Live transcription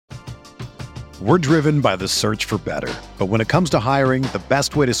We're driven by the search for better. But when it comes to hiring, the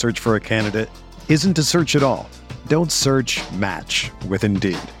best way to search for a candidate isn't to search at all. Don't search, match with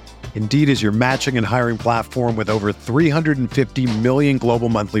Indeed. Indeed is your matching and hiring platform with over 350 million global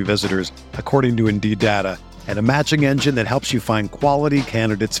monthly visitors, according to Indeed data, and a matching engine that helps you find quality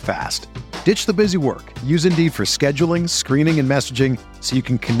candidates fast. Ditch the busy work. Use Indeed for scheduling, screening, and messaging so you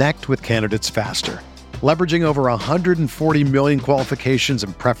can connect with candidates faster. Leveraging over 140 million qualifications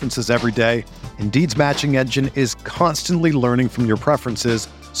and preferences every day, Indeed's matching engine is constantly learning from your preferences,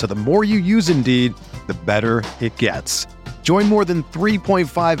 so the more you use Indeed, the better it gets. Join more than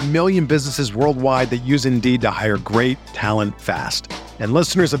 3.5 million businesses worldwide that use Indeed to hire great talent fast. And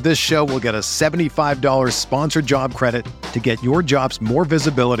listeners of this show will get a $75 sponsored job credit to get your jobs more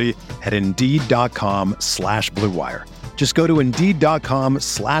visibility at Indeed.com/Blue Wire. Just go to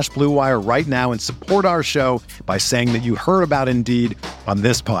Indeed.com/Blue Wire right now and support our show by saying that you heard about Indeed on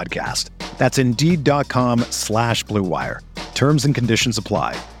this podcast. That's Indeed.com/Blue Wire. Terms and conditions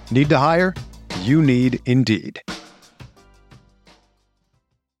apply. Need to hire? You need Indeed.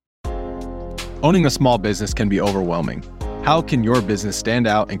 Owning a small business can be overwhelming. How can your business stand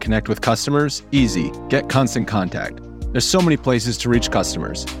out and connect with customers? Easy. Get Constant Contact. There's so many places to reach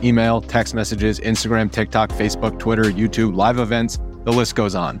customers. Email, text messages, Instagram, TikTok, Facebook, Twitter, YouTube, live events, the list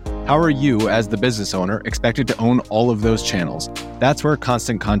goes on. How are you, as the business owner, expected to own all of those channels? That's where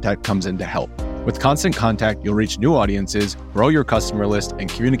Constant Contact comes in to help. With Constant Contact, you'll reach new audiences, grow your customer list, and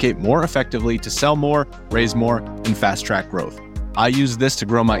communicate more effectively to sell more, raise more, and fast-track growth. I use this to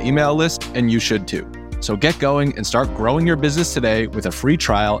grow my email list, and you should too. So get going and start growing your business today with a free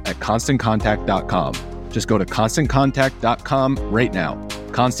trial at ConstantContact.com. Just go to ConstantContact.com right now.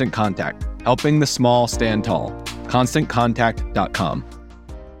 Constant Contact, helping the small stand tall. ConstantContact.com.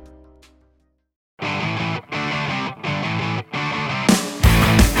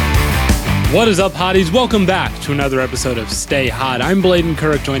 What is up, hotties? Welcome back to another episode of Stay Hot. I'm Bladen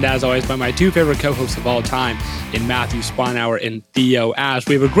Kirk, joined as always by my two favorite co-hosts of all time in Matthew Sponauer and Theo Ash.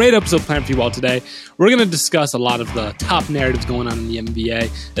 We have a great episode planned for you all today. We're going to discuss a lot of the top narratives going on in the NBA,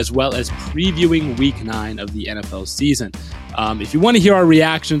 as well as previewing Week 9 of the NFL season. If you want to hear our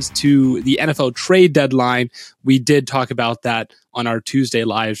reactions to the NFL trade deadline, we did talk about that on our Tuesday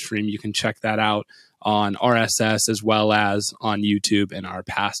live stream. You can check that out on RSS as well as on YouTube in our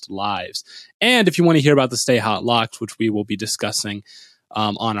past lives. And if you want to hear about the Stay Hot Locks, which we will be discussing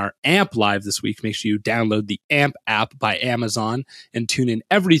on our AMP Live this week, make sure you download the AMP app by Amazon and tune in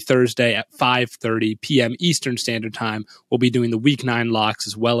every Thursday at 5:30 p.m. Eastern Standard Time. We'll be doing the Week 9 locks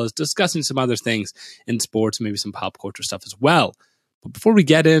as well as discussing some other things in sports, maybe some pop culture stuff as well. But before we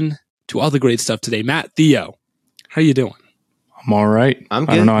get in to all the great stuff today, Matt, Theo, how you doing? I'm all right. I'm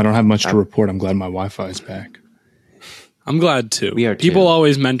good. I don't know. I don't have much to report. I'm glad my Wi-Fi is back. I'm glad too. We are too. People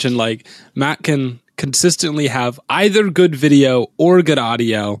always mention like Matt can consistently have either good video or good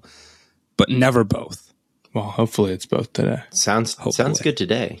audio, but never both. Well, hopefully it's both today. Sounds good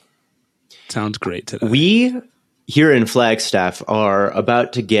today. Sounds great today. We here in Flagstaff are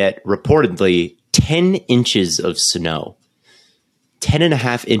about to get reportedly 10 inches of snow. 10 and a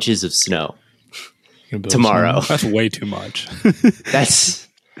half inches of snow tomorrow. That's way too much. That's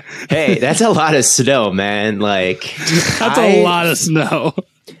a lot of snow, man. Like that's a lot of snow.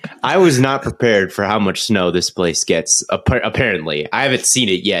 I was not prepared for how much snow this place gets. Apparently, I haven't seen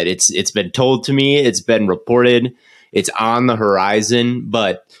it yet. It's been told to me. It's been reported. It's on the horizon.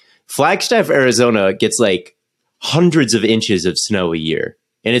 But Flagstaff, Arizona gets like hundreds of inches of snow a year,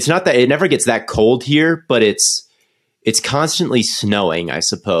 and it's not that it never gets that cold here, but it's constantly snowing, I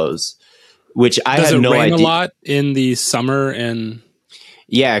suppose. Which I had no idea. Does it rain a lot in the summer and?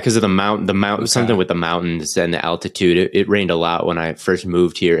 Yeah, because of the mountain, okay. Something with the mountains and the altitude. It rained a lot when I first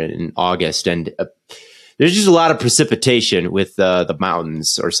moved here in August, and there's just a lot of precipitation with the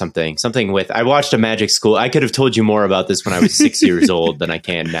mountains or something. Something with, I watched a Magic School. I could have told you more about this when I was 6 years old than I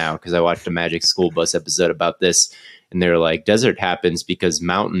can now, because I watched a Magic School Bus episode about this, and they were like, desert happens because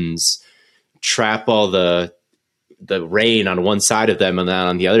mountains trap all the rain on one side of them, and then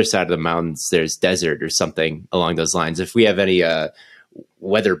on the other side of the mountains there's desert or something along those lines. If we have any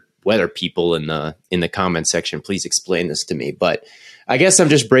weather people in the comment section, please explain this to me. But I guess I'm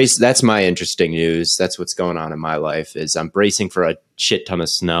just braced. That's my interesting news. That's what's going on in my life, is I'm bracing for a shit ton of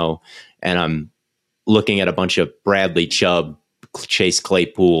snow, and I'm looking at a bunch of Bradley Chubb, Chase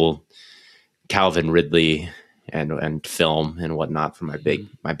Claypool, Calvin Ridley, and film and whatnot for my big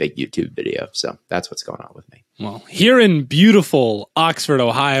YouTube video. So that's what's going on with me. Well, here in beautiful Oxford,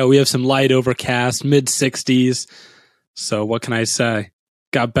 Ohio, we have some light overcast, mid-60s. So what can I say?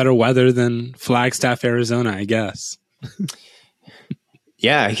 Got better weather than Flagstaff, Arizona, I guess.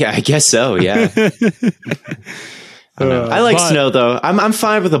 Yeah, I guess so. Yeah. I like snow though. I'm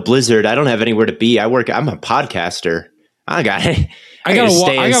fine with a blizzard. I don't have anywhere to be. I'm a podcaster. I gotta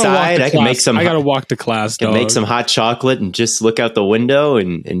stay inside. I can make some. I gotta walk to class. Can make some hot chocolate and just look out the window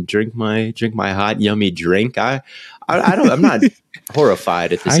and drink my hot yummy drink. I'm not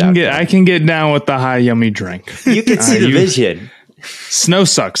horrified at this. I can get down with the hot yummy drink. You can see the vision. Snow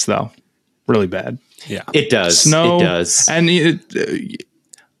sucks though, really bad. Yeah, it does. Snow, it does, and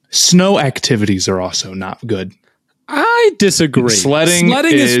snow activities are also not good. I disagree. Sledding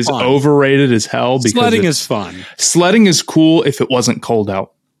is overrated as hell. Because sledding is fun. Sledding is cool if it wasn't cold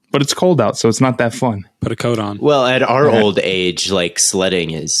out, but it's cold out, so it's not that fun. Put a coat on. Well, at our old age, like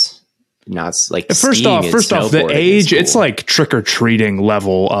sledding is not like first off, the age, cool. It's like trick or treating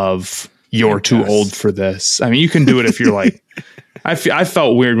level of you're too old for this. I mean, you can do it if you're like. I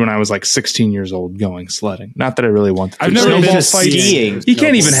felt weird when I was like 16 years old going sledding. Not that I really wanted to. I've never been skiing. You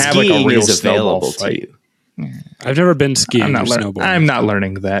can't even have like a real snowball fight. I've never been skiing or snowboarding. I'm not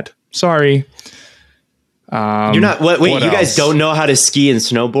learning that. Sorry. You're not. Wait, you guys don't know how to ski and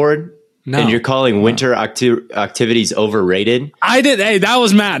snowboard? No. And you're calling winter activities overrated? I did. Hey, that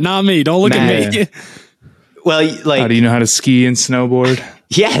was Matt, not me. Don't look at me. Well, like, how do you know how to ski and snowboard?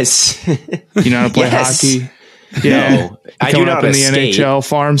 Yes. You know how to play hockey? Yeah. No, I do not in the NHL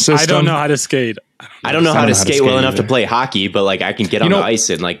farm system. I don't know how to skate. I don't know how to skate well enough to play hockey, but like I can get on the ice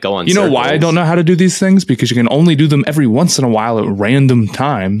and like go on. You know why I don't know how to do these things? Because you can only do them every once in a while at random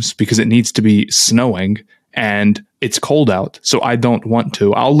times because it needs to be snowing and it's cold out. So I don't want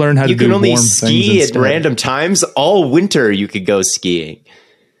to. I'll learn how to do warm things. You can only ski at random times. All winter you could go skiing.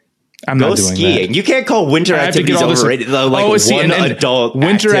 I'm not doing skiing. That. You can't call winter activities overrated. Adult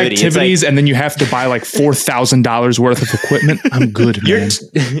winter activities, and then you have to buy like $4,000 worth of equipment. I'm good, man.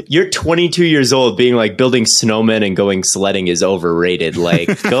 You're 22 years old, being like building snowmen and going sledding is overrated.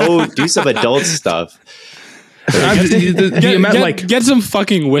 Like, go do some adult stuff. Get some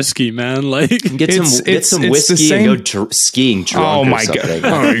fucking whiskey, man. Like, get some whiskey and go skiing drunk. Oh my god!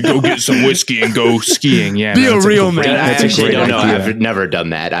 All right, go get some whiskey and go skiing. Yeah, be a real man. I actually don't know. I've never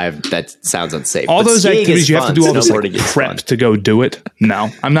done that. That sounds unsafe. All those activities you have to do all this prep to go do it. No,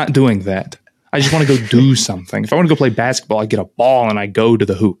 I'm not doing that. I just want to go do something. If I want to go play basketball, I get a ball and I go to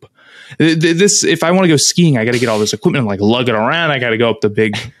the hoop. If I want to go skiing, I got to get all this equipment and like lug it around. I got to go up the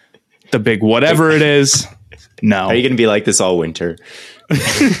big whatever it is. No. Are you going to be like this all winter?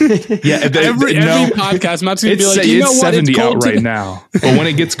 Yeah. Every podcast, Matt's going to be like, you know what? 70 out right now. But when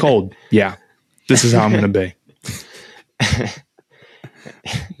it gets cold, yeah, this is how I'm going to be.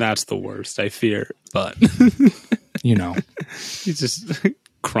 That's the worst, I fear. But, it's just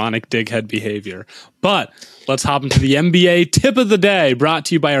chronic dighead behavior. But let's hop into the NBA tip of the day, brought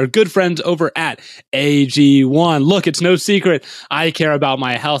to you by our good friends over at AG1. Look, it's no secret. I care about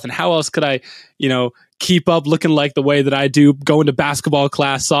my health. And how else could I, keep up looking like the way that I do, going to basketball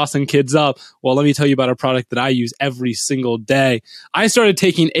class, saucing kids up? Well, let me tell you about a product that I use every single day. I started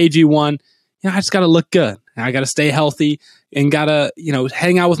taking AG1. I just got to look good. I got to stay healthy and got to,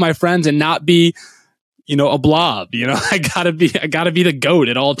 hang out with my friends and not be, a blob. I gotta be the GOAT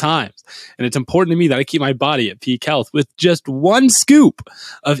at all times. And it's important to me that I keep my body at peak health. With just one scoop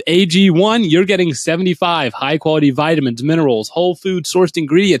of AG1, you're getting 75 high quality vitamins, minerals, whole food sourced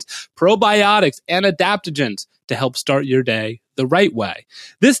ingredients, probiotics, and adaptogens to help start your day the right way.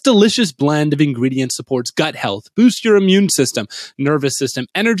 This delicious blend of ingredients supports gut health, boosts your immune system, nervous system,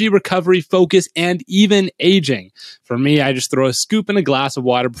 energy recovery, focus, and even aging. For me, I just throw a scoop in a glass of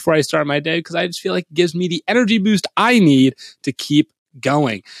water before I start my day because I just feel like it gives me the energy boost I need to keep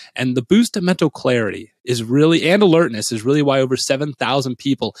going. And the boost of mental clarity and alertness is really why over 7,000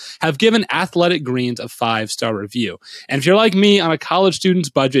 people have given Athletic Greens a 5-star review. And if you're like me on a college student's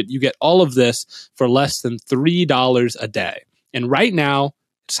budget, you get all of this for less than $3 a day. And right now,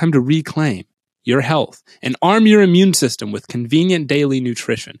 it's time to reclaim your health and arm your immune system with convenient daily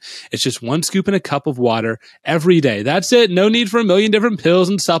nutrition. It's just one scoop in a cup of water every day. That's it. No need for a million different pills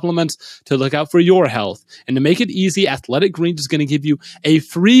and supplements to look out for your health. And to make it easy, Athletic Greens is going to give you a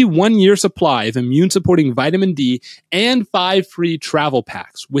free 1-year supply of immune-supporting vitamin D and 5 free travel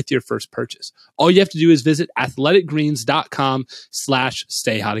packs with your first purchase. All you have to do is visit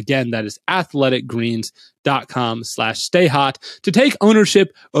athleticgreens.com/stayhot. Again, that is athleticgreens.com/stayhot to take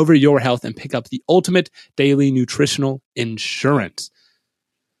ownership over your health and pick up the ultimate daily nutritional insurance.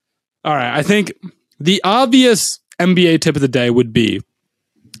 All right, I think the obvious NBA tip of the day would be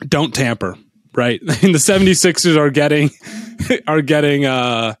don't tamper, right? And the 76ers are getting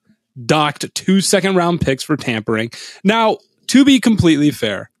docked 2 second-round picks for tampering. Now, to be completely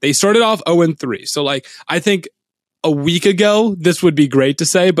fair, they started off 0-3. So, I think a week ago, this would be great to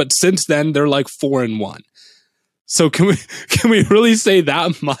say, but since then they're like 4-1. So can we really say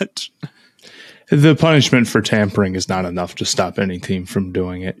that much? The punishment for tampering is not enough to stop any team from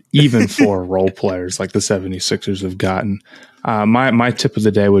doing it, even for role players like the 76ers have gotten. My tip of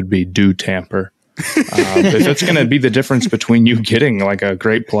the day would be do tamper. If it's going to be the difference between you getting like a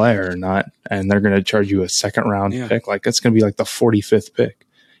great player or not, and they're going to charge you a second round pick, like that's going to be like the 45th pick.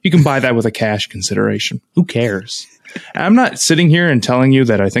 You can buy that with a cash consideration. Who cares? I'm not sitting here and telling you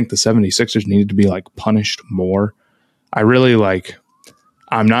that I think the 76ers needed to be like punished more.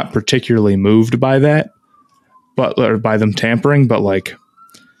 I'm not particularly moved by that, or by them tampering, but like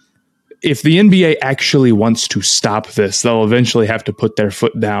if the NBA actually wants to stop this, they'll eventually have to put their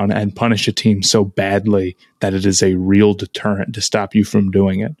foot down and punish a team so badly that it is a real deterrent to stop you from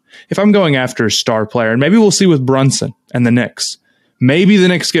doing it. If I'm going after a star player, and maybe we'll see with Brunson and the Knicks, maybe the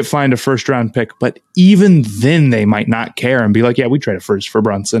Knicks get fined a first round pick, but even then they might not care and be like, yeah, we trade a first for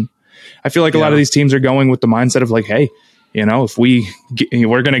Brunson. I feel like a lot of these teams are going with the mindset of like, hey, if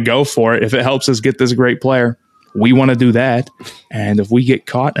we're going to go for it, if it helps us get this great player, we want to do that. And if we get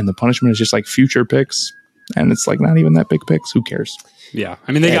caught and the punishment is just like future picks and it's like not even that big picks, who cares? Yeah.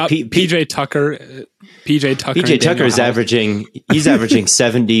 I mean, they got PJ Tucker. PJ Tucker is averaging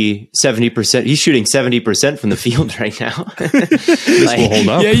 70%. He's shooting 70% from the field right now. This will hold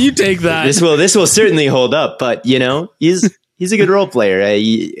up. Yeah, you take that. This will certainly hold up, but he's a good role player.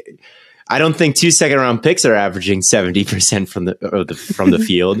 I don't think 2 second-round picks are averaging 70% from the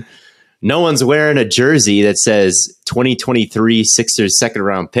field. No one's wearing a jersey that says 2023 Sixers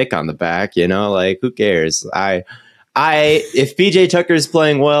second-round pick on the back. Like who cares? If PJ Tucker is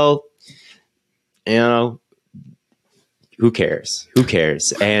playing well, who cares? Who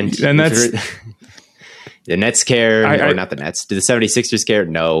cares? And that's the Nets care. Or not the Nets. Do the 76ers care?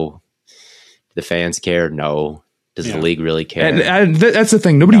 No. Do the fans care? No. Does the league really care? And that's the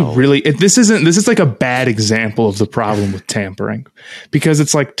thing. Nobody really. This is like a bad example of the problem with tampering, because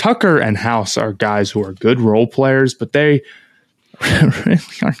it's like Tucker and House are guys who are good role players, but they really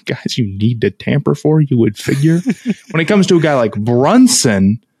aren't guys you need to tamper for. You would figure when it comes to a guy like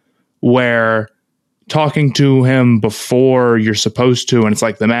Brunson, where talking to him before you're supposed to, and it's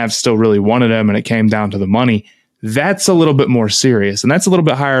like the Mavs still really wanted him, and it came down to the money. That's a little bit more serious, and that's a little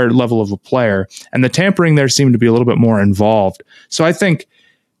bit higher level of a player. And the tampering there seemed to be a little bit more involved. So I think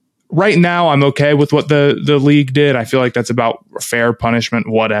right now I'm okay with what the league did. I feel like that's about fair punishment,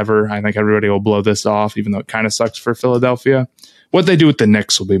 whatever. I think everybody will blow this off, even though it kind of sucks for Philadelphia. What they do with the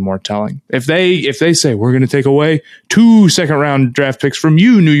Knicks will be more telling. If they say we're going to take away 2 second-round draft picks from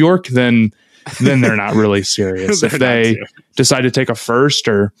you, New York, then they're not really serious. If they decide to take a first,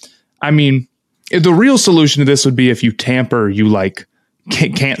 the real solution to this would be if you tamper, you like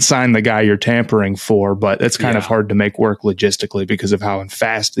can't sign the guy you're tampering for, but it's kind of hard to make work logistically because of how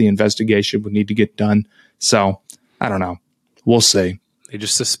fast the investigation would need to get done. So I don't know. We'll see. They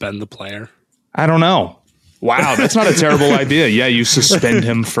just suspend the player. I don't know. Wow, that's not a terrible idea. Yeah, you suspend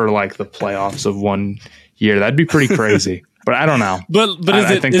him for like the playoffs of 1 year. That'd be pretty crazy. But I don't know. But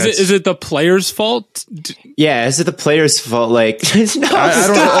is it the player's fault? Yeah, is it the player's fault? Like, no, It's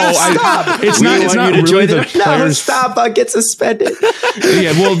not. It's not really the player's. Stop! I'll get suspended.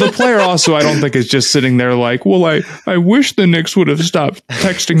 Yeah, well, the player also, I don't think is just sitting there like, well, I wish the Knicks would have stopped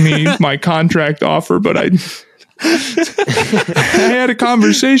texting me my contract offer, but I had a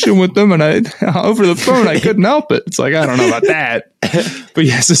conversation with them, and over the phone I couldn't help it. It's like, I don't know about that, but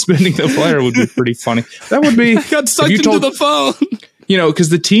yeah, suspending the player would be pretty funny. That would be got sucked into the phone. Because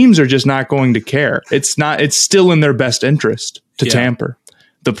the teams are just not going to care. It's still in their best interest to tamper.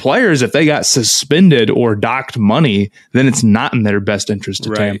 The players, if they got suspended or docked money, then it's not in their best interest to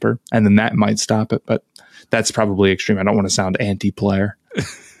tamper, and then that might stop it. But that's probably extreme. I don't want to sound anti-player.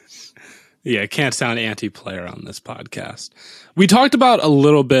 Yeah, can't sound anti-player on this podcast. We talked about a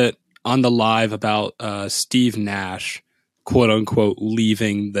little bit on the live about Steve Nash, quote unquote,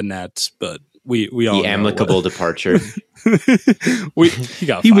 leaving the Nets, but we all the amicable departure. He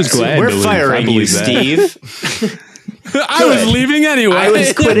was glad. We're firing you, Steve. I was leaving anyway. I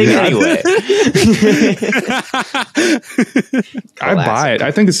was quitting anyway. I buy it.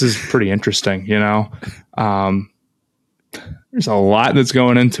 I think this is pretty interesting. There's a lot that's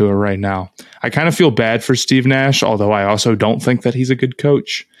going into it right now. I kind of feel bad for Steve Nash, although I also don't think that he's a good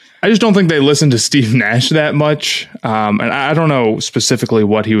coach. I just don't think they listen to Steve Nash that much. And I don't know specifically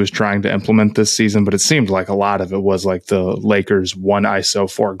what he was trying to implement this season, but it seemed like a lot of it was like the Lakers 1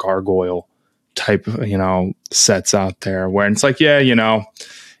 ISO 4 gargoyle type, sets out there where it's like,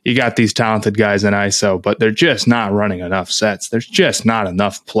 you got these talented guys in ISO, but they're just not running enough sets. There's just not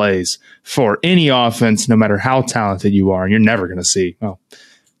enough plays for any offense, no matter how talented you are. And you're never going to see, well,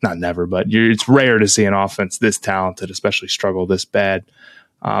 not never, but it's rare to see an offense this talented, especially struggle this bad.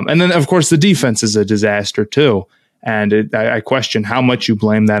 And then, of course, the defense is a disaster too. And I question how much you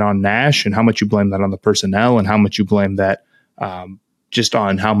blame that on Nash and how much you blame that on the personnel and how much you blame that just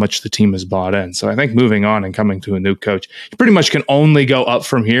on how much the team has bought in. So I think moving on and coming to a new coach, you pretty much can only go up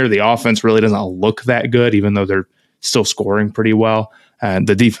from here. The offense really doesn't look that good, even though they're still scoring pretty well. And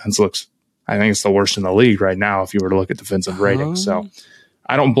the defense looks, I think it's the worst in the league right now if you were to look at defensive ratings. So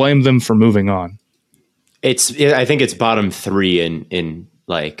I don't blame them for moving on. I think it's bottom 3 in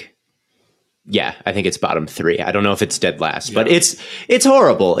like, yeah, I think it's bottom 3. I don't know if it's dead last, but it's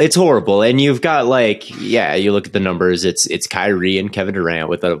horrible. It's horrible. And you've got you look at the numbers. It's Kyrie and Kevin Durant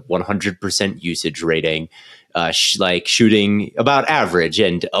with a 100% usage rating, shooting about average.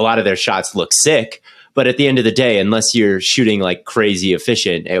 And a lot of their shots look sick. But at the end of the day, unless you're shooting like crazy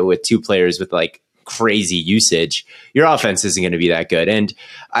efficient with 2 players with like crazy usage, your offense isn't going to be that good. And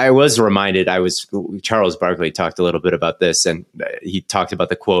I was reminded, Charles Barkley talked a little bit about this, and he talked about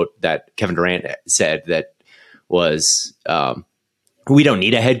the quote that Kevin Durant said that was, we don't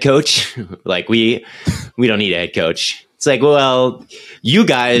need a head coach. Like we don't need a head coach. It's like, well, you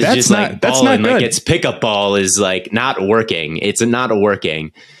guys balling like it's pickup ball is like not working. It's not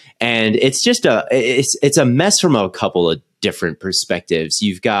working. And it's just it's a mess from a couple of different perspectives.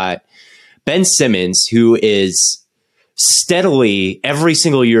 You've got Ben Simmons, who is steadily every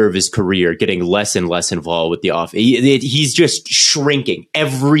single year of his career getting less and less involved with the offense. He's just shrinking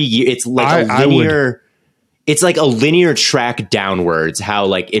every year. It's like it's like a linear track downwards how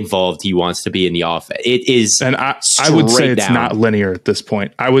like involved he wants to be in the offense. It is, and I would say it's not linear at this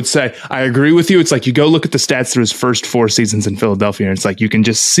point. I would say I agree with you. It's like you go look at the stats through his first 4 seasons in Philadelphia, and it's like you can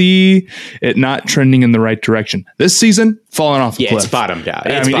just see it not trending in the right direction. This season, falling off a cliff. It's bottomed out.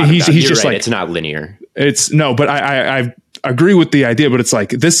 He's just right. It's not linear. But I agree with the idea. But it's like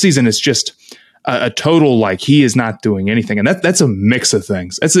this season is just a total, like he is not doing anything. And that's a mix of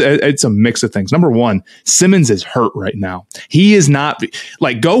things. It's a mix of things. Number one, Simmons is hurt right now. He is not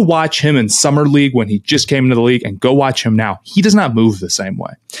like, go watch him in summer league when he just came into the league and go watch him now. He does not move the same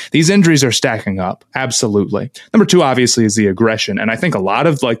way. These injuries are stacking up. Absolutely. Number two, obviously, is the aggression. And I think a lot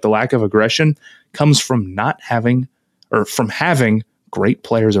of like the lack of aggression comes from having great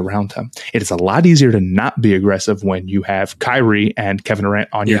players around him. It is a lot easier to not be aggressive when you have Kyrie and Kevin Durant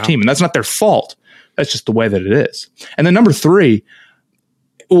on your team. And that's not their fault. That's just the way that it is. And then number three,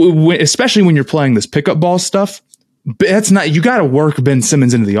 especially when you're playing this pickup ball stuff, you got to work Ben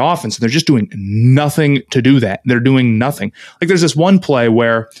Simmons into the offense. And they're just doing nothing to do that. They're doing nothing. Like there's this one play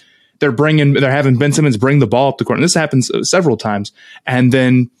where they're having Ben Simmons bring the ball up the court. And this happens several times. And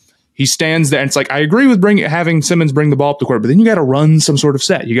then he stands there, and it's like, I agree with having Simmons bring the ball up the court, but then you got to run some sort of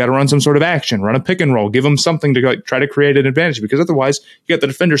set. You got to run some sort of action, run a pick and roll, give him something to try to create an advantage, because otherwise you got the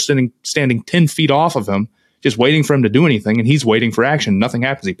defender standing 10 feet off of him, just waiting for him to do anything, and he's waiting for action. Nothing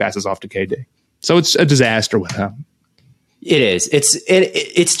happens. He passes off to KD. So it's a disaster with him. It is.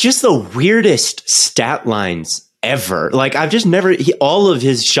 It's just the weirdest stat lines ever. Like I've just never. All of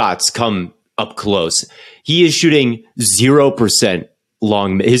his shots come up close. He is shooting 0%.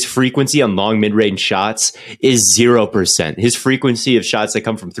 His frequency on long mid-range shots is 0%. His frequency of shots that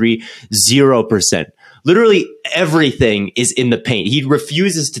come from three, 0%. Literally everything is in the paint. He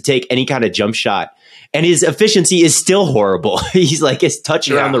refuses to take any kind of jump shot, and his efficiency is still horrible. He's like his touch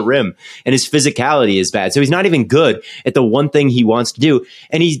around the rim, and his physicality is bad. So he's not even good at the one thing he wants to do,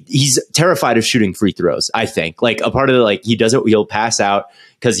 and he's terrified of shooting free throws. I think like a part of the he'll pass out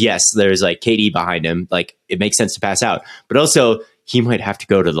because yes, there's like KD behind him. Like it makes sense to pass out, but also he might have to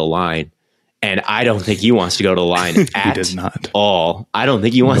go to the line. And I don't think he wants to go to the line at all. I don't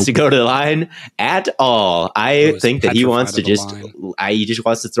think he wants to go to the line at all. I think that he wants to he just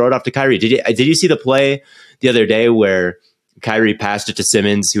wants to throw it off to Kyrie. Did you see the play the other day where Kyrie passed it to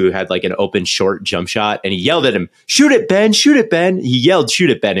Simmons, who had like an open short jump shot, and he yelled at him, "Shoot it, Ben! Shoot it, Ben!" He yelled,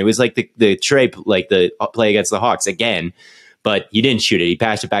 "Shoot it, Ben!" It was like the play against the Hawks again, but he didn't shoot it. He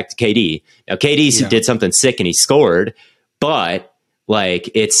passed it back to KD. Now KD did something sick and he scored, but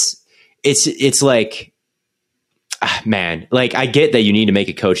like it's like, man, like I get that you need to make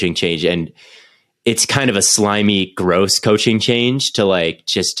a coaching change, and it's kind of a slimy, gross coaching change to like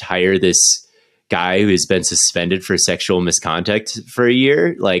just hire this guy who's been suspended for sexual misconduct for a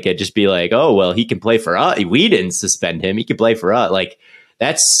year. Like it'd just be like, oh, well, he can play for us. We didn't suspend him. He can play for us. Like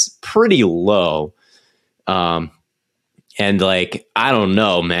that's pretty low. And And like, I don't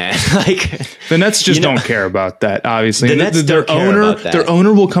know, man. Like the Nets just don't care about that. Obviously, the Nets don't care about that. Their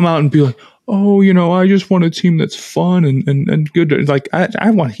owner will come out and be like, "Oh, I just want a team that's fun and good." Like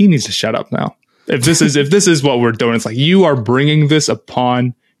he needs to shut up now. If this is what we're doing, it's like you are bringing this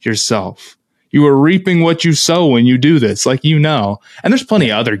upon yourself. You are reaping what you sow when you do this, like and there's plenty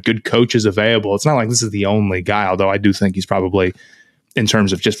of other good coaches available. It's not like this is the only guy, although I do think he's probably, in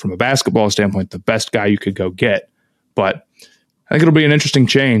terms of just from a basketball standpoint, the best guy you could go get. But I think it'll be an interesting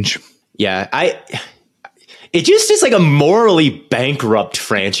change. Yeah, it just is like a morally bankrupt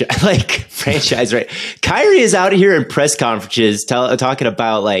franchise, right? Kyrie is out here in press conferences talking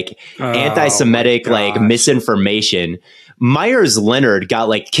about like anti-Semitic misinformation. Myers Leonard got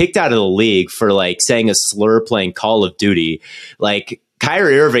like kicked out of the league for like saying a slur playing Call of Duty. Like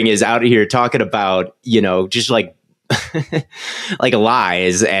Kyrie Irving is out here talking about, just like like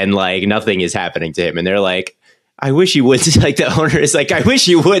lies, and like nothing is happening to him. And they're like, I wish you wouldn't. Like the owner is like, I wish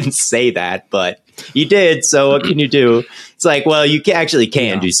you wouldn't say that, but you did. So what can you do? It's like, well, you can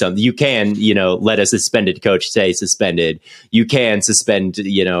do something. You can, let a suspended coach stay suspended. You can suspend,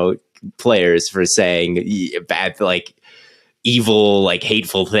 players for saying bad, like evil, like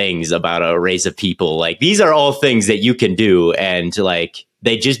hateful things about a race of people. Like these are all things that you can do. And like,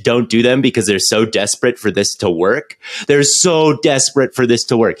 they just don't do them because they're so desperate for this to work. They're so desperate for this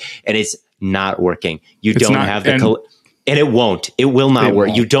to work. And it's not working. You don't have the and it won't. It will not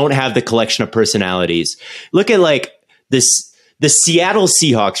work. You don't have the collection of personalities. Look at like the Seattle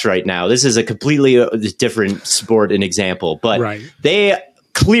Seahawks right now. This is a completely different sport and example, but they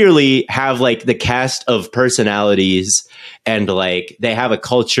clearly have like the cast of personalities, and like they have a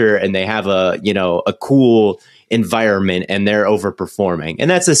culture, and they have a cool environment, and they're overperforming. And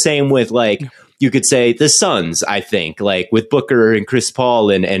that's the same with like, you could say the Suns, I think, like with Booker and Chris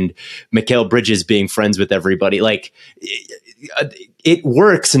Paul and Mikal Bridges being friends with everybody. Like it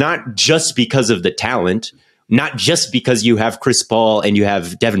works not just because of the talent, not just because you have Chris Paul and you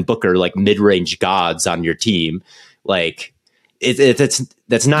have Devin Booker, like mid-range gods on your team. Like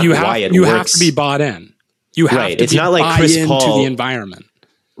that's not why it works. You have to be bought in. You have to it's not like Chris Paul into the environment.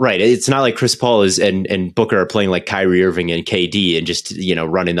 Right. It's not like Chris Paul and Booker are playing like Kyrie Irving and KD and just,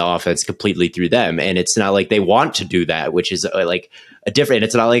 running the offense completely through them. And it's not like they want to do that, which is like a different,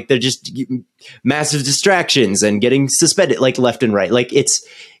 it's not like they're just massive distractions and getting suspended like left and right. Like it's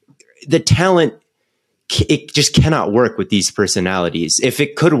the talent. It just cannot work with these personalities. If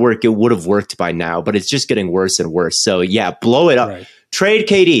it could work, it would have worked by now, but it's just getting worse and worse. So yeah, blow it up, trade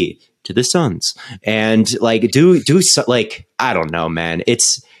KD to the Suns, and like do like, I don't know, man.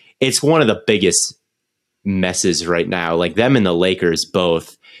 It's one of the biggest messes right now. Like them and the Lakers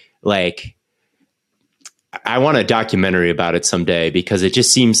both. Like I want a documentary about it someday, because it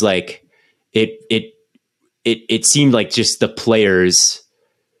just seems like it seemed like just the players.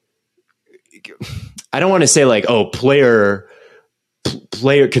 I don't want to say like, oh, player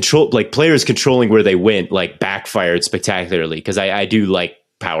control, like players controlling where they went, like backfired spectacularly. Because I do like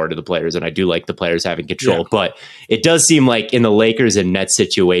power to the players, and I do like the players having control, but it does seem like in the Lakers and Nets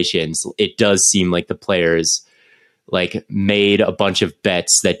situations, it does seem like the players like made a bunch of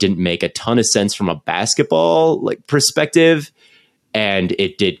bets that didn't make a ton of sense from a basketball like perspective, and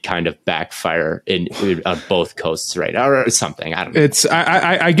it did kind of backfire on both coasts, right? Or something. I don't know.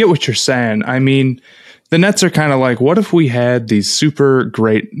 I get what you're saying. I mean, the Nets are kind of like, what if we had these super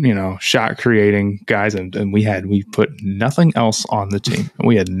great, shot creating guys, and we put nothing else on the team, and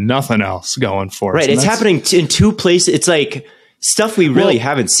we had nothing else going for us. Right. It's happening in two places. It's like stuff we really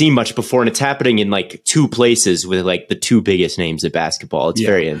haven't seen much before, and it's happening in like two places with like the two biggest names of basketball. It's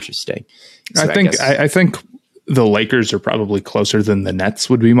very interesting. So I think the Lakers are probably closer than the Nets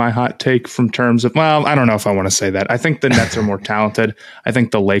would be my hot take from terms of, well, I don't know if I want to say that. I think the Nets are more talented. I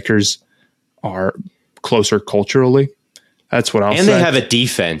think the Lakers are closer culturally. That's what I'll say. And they have a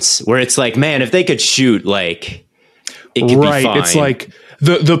defense where it's like, man, if they could shoot, like it could be fine. It's like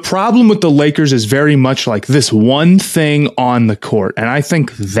the problem with the Lakers is very much like this one thing on the court. And I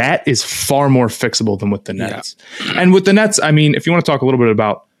think that is far more fixable than with the Nets. Yeah. And with the Nets, I mean, if you want to talk a little bit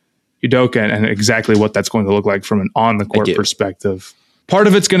about Udoka and exactly what that's going to look like from an on the court perspective, part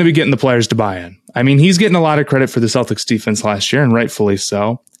of it's going to be getting the players to buy in. I mean, he's getting a lot of credit for the Celtics defense last year, and rightfully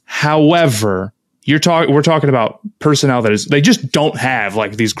so. However, we're talking about personnel they just don't have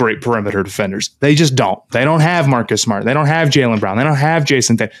like these great perimeter defenders. They just don't. They don't have Marcus Smart. They don't have Jaylen Brown. They don't have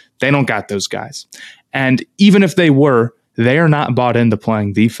Jason Tatum. They don't got those guys. And even if they were, they are not bought into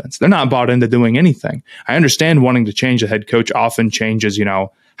playing defense. They're not bought into doing anything. I understand wanting to change the head coach often changes,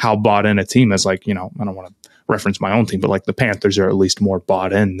 how bought in a team is. Like, I don't want to reference my own team, but like the Panthers are at least more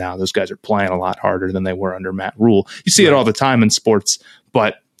bought in now. Those guys are playing a lot harder than they were under Matt Rule. You see it all the time in sports,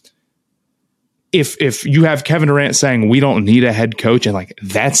 but if you have Kevin Durant saying we don't need a head coach, and like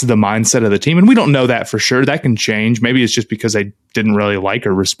that's the mindset of the team, and we don't know that for sure, that can change. Maybe it's just because they didn't really like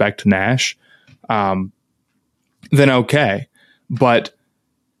or respect Nash, then okay. But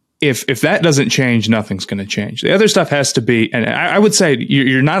if that doesn't change, nothing's going to change. The other stuff has to be, and I would say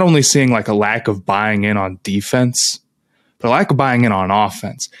you're not only seeing like a lack of buying in on defense, but a lack of buying in on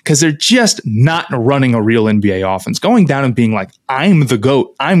offense, because they're just not running a real NBA offense. Going down and being like, I'm the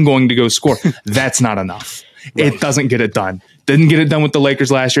GOAT, I'm going to go score. That's not enough. Right. It doesn't get it done. Didn't get it done with the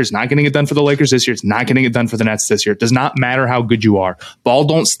Lakers last year. It's not getting it done for the Lakers this year. It's not getting it done for the Nets this year. It does not matter how good you are. Ball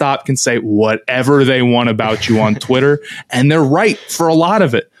Don't Stop can say whatever they want about you on Twitter, and they're right for a lot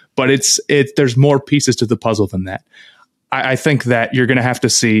of it. But there's more pieces to the puzzle than that. I think that you're going to have to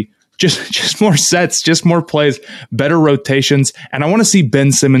see just more sets, just more plays, better rotations. And I want to see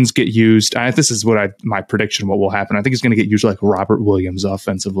Ben Simmons get used. This is my prediction of what will happen. I think he's going to get used like Robert Williams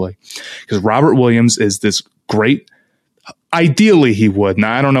offensively, because Robert Williams is this great. Ideally, he would.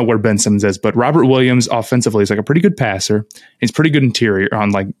 Now, I don't know where Ben Simmons is, but Robert Williams offensively is like a pretty good passer. He's pretty good interior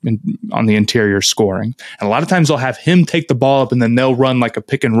on the interior scoring. And a lot of times they'll have him take the ball up and then they'll run like a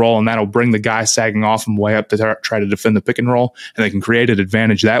pick and roll, and that'll bring the guy sagging off him way up to try to defend the pick and roll, and they can create an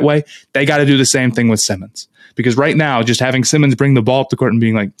advantage that way. They got to do the same thing with Simmons, because right now just having Simmons bring the ball up the court and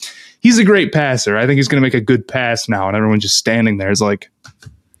being like, he's a great passer, I think he's going to make a good pass now, and everyone just standing there is like,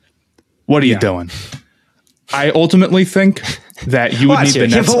 what are you doing? I ultimately think that you would need the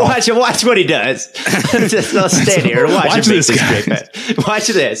Nets. Watch what he does. I'll stand here and watch this guy. Watch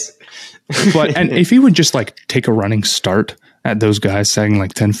this. And if he would just like take a running start at those guys sagging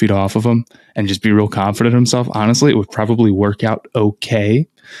like 10 feet off of him and just be real confident in himself, honestly, it would probably work out okay.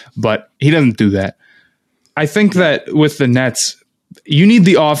 But he doesn't do that. I think that with the Nets, you need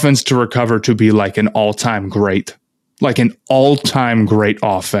the offense to recover to be like an all-time great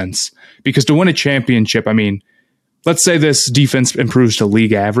offense. Because to win a championship, I mean, let's say this defense improves to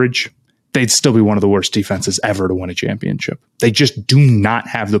league average, they'd still be one of the worst defenses ever to win a championship. They just do not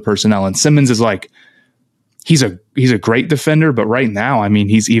have the personnel. And Simmons is like, he's a great defender, but right now, I mean,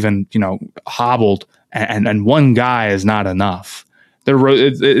 he's even, hobbled, and one guy is not enough.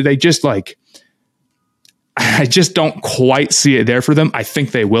 They just like, I just don't quite see it there for them. I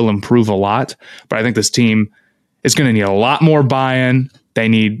think they will improve a lot, but I think this team is going to need a lot more buy-in. They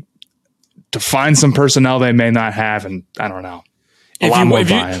need to find some personnel they may not have, and I don't know.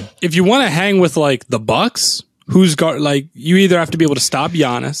 If you want to hang with like the Bucks, who's got like, you either have to be able to stop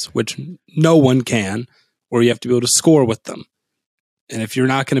Giannis, which no one can, or you have to be able to score with them. And if you're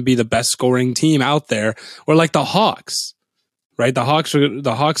not going to be the best scoring team out there, or like the Hawks, right? The Hawks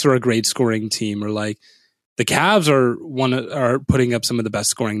are a great scoring team, or like the Cavs are putting up some of the best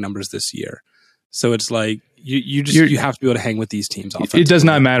scoring numbers this year. So it's like, you have to be able to hang with these teams. It does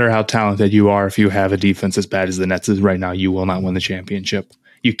not matter how talented you are. If you have a defense as bad as the Nets is right now, you will not win the championship.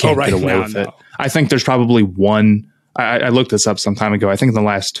 You can't get away with it. I think there's probably one. I looked this up some time ago. I think in the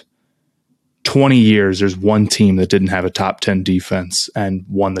last 20 years, there's one team that didn't have a top 10 defense and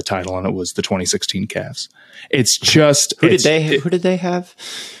won the title, and it was the 2016 Cavs. It's just who did they have?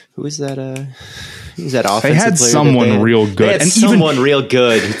 Who was that? Who's that offensive player? They had someone real good. They had someone real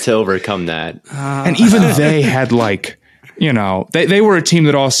good to overcome that. And even they had like, they were a team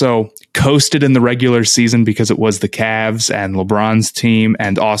that also coasted in the regular season because it was the Cavs and LeBron's team.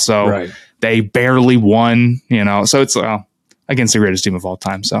 And also they barely won, so it's against the greatest team of all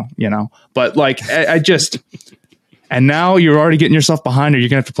time. So, but like, I just, and now you're already getting yourself behind, or you're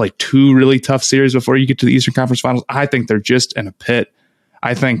going to have to play two really tough series before you get to the Eastern Conference Finals. I think they're just in a pit.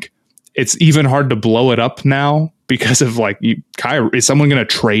 I think it's even hard to blow it up now because of like Kyrie. Is someone going to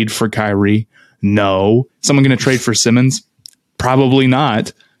trade for Kyrie? No. Someone going to trade for Simmons? Probably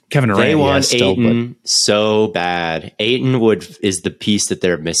not. Kevin Durant. They want Ayton so bad. Ayton is the piece that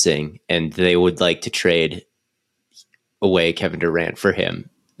they're missing, and they would like to trade away Kevin Durant for him.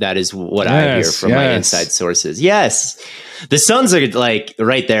 That is what I hear from my inside sources. Yes. The Suns are like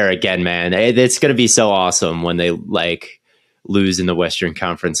right there again, man. It's going to be so awesome when they like lose in the Western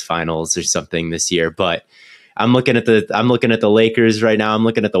Conference Finals or something this year. But I'm looking at the Lakers right now. I'm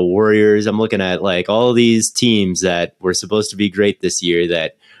looking at the Warriors. I'm looking at like all these teams that were supposed to be great this year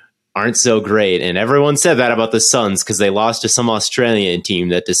that aren't so great. And everyone said that about the Suns because they lost to some Australian team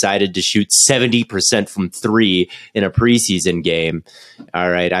that decided to shoot 70% from three in a preseason game.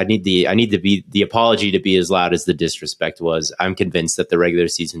 All right. I need the apology to be as loud as the disrespect was. I'm convinced that the regular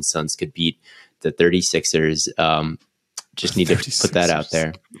season Suns could beat the 36ers. Just need to put that out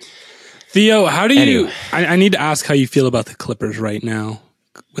there. Theo, how do you? I need to ask how you feel about the Clippers right now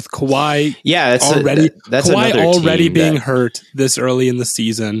with Kawhi. Yeah, that's Kawhi already being hurt this early in the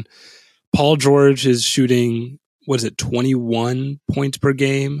season. Paul George is shooting, 21 points per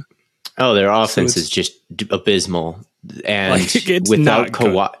game? Oh, their offense is just abysmal, and without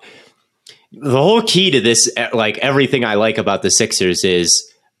Kawhi, the whole key to this, like everything I like about the Sixers,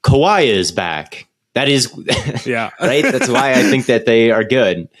 is Kawhi is back. That is, right. That's why I think that they are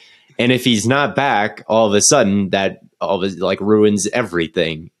good. And if he's not back, all of a sudden that ruins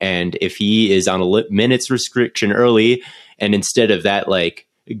everything. And if he is on a minutes restriction early, and instead of that, like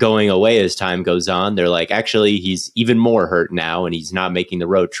going away as time goes on, they're like, actually, he's even more hurt now, and he's not making the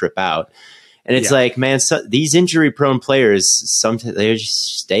road trip out. And it's like, man, these injury prone players, sometimes they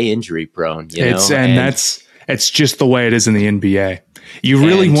just stay injury prone. It's just the way it is in the NBA.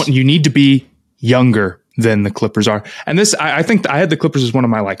 You need to be younger than the Clippers are. And this, I think I had the Clippers as one of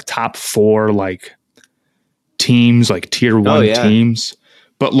my like top 4 like teams, like tier 1 teams.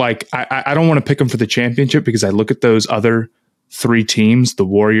 But like, I don't want to pick them for the championship because I look at those other 3 teams, the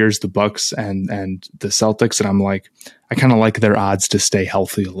Warriors, the Bucks, and the Celtics, and I'm like, I kind of like their odds to stay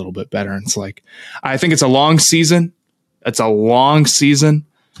healthy a little bit better. And it's like, I think it's a long season.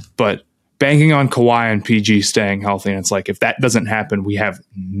 But banking on Kawhi and PG staying healthy, and it's like, if that doesn't happen, we have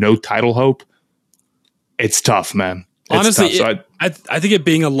no title hope. It's tough, man. Honestly, I think it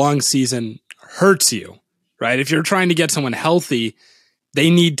being a long season hurts you, right? If you're trying to get someone healthy, they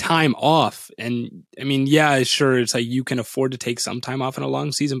need time off. And I mean, yeah, sure, it's like you can afford to take some time off in a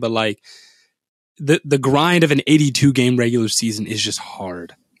long season, but like the grind of an 82 game regular season is just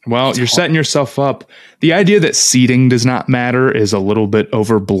hard. Well, you're setting yourself up. The idea that seeding does not matter is a little bit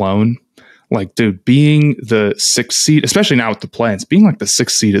overblown. Like, dude, being the 6th seed, especially now with the play-ins, being like the 6th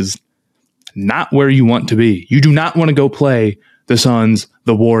seed is not where you want to be. You do not want to go play the Suns,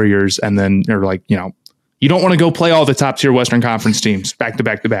 the Warriors, and then you're like, you don't want to go play all the top tier Western Conference teams back to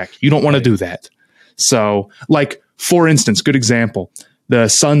back to back. You don't want to do that. So, like, for instance, good example, the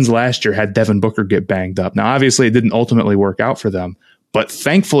Suns last year had Devin Booker get banged up. Now, obviously, it didn't ultimately work out for them, but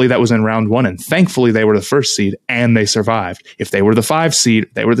thankfully that was in round 1, and thankfully they were the 1st seed and they survived. If they were the 5 seed,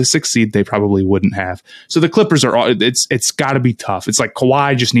 they were the 6th seed, they probably wouldn't have. So the Clippers it's got to be tough. It's like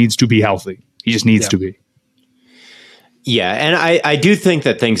Kawhi just needs to be healthy. He just needs to be. Yeah, and I do think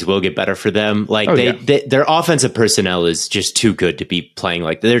that things will get better for them. Like their offensive personnel is just too good to be playing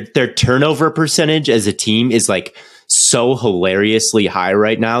like their turnover percentage as a team is like so hilariously high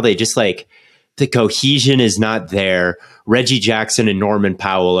right now. They just like the cohesion is not there. Reggie Jackson and Norman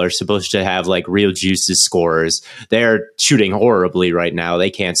Powell are supposed to have like real juice as scorers. They're shooting horribly right now. They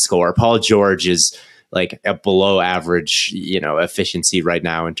can't score. Paul George is like a below average, efficiency right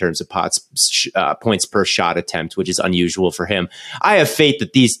now in terms of points per shot attempt, which is unusual for him. I have faith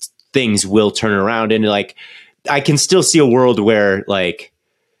that these things will turn around, and like I can still see a world where like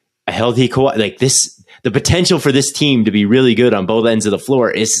a healthy Kawhi, like this, the potential for this team to be really good on both ends of the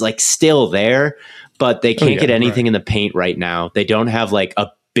floor is like still there, but they can't get anything in the paint right now. They don't have like a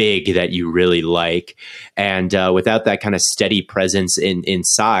big that you really like, and without that kind of steady presence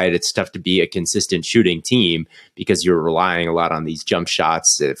inside, it's tough to be a consistent shooting team because you're relying a lot on these jump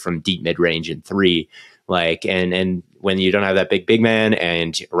shots from deep mid range and 3. Like and when you don't have that big man,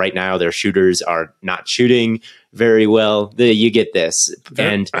 and right now their shooters are not shooting very well, you get this.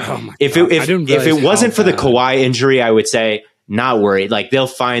 And if it wasn't for the Kawhi injury, I would say not worried. Like they'll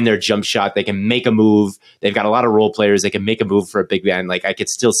find their jump shot. They can make a move. They've got a lot of role players. They can make a move for a big man. Like I could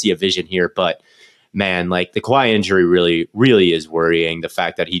still see a vision here, but man, like the Kawhi injury really, really is worrying. The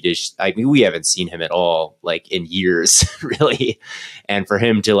fact that we haven't seen him at all, like in years, really. And for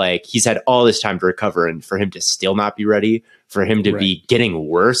him to he's had all this time to recover, and for him to still not be ready, for him to be getting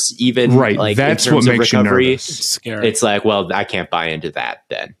worse, even like that's in terms what of makes recovery, you nervous. it's scary. It's like, well, I can't buy into that.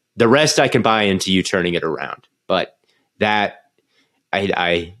 Then the rest I can buy into you turning it around, but that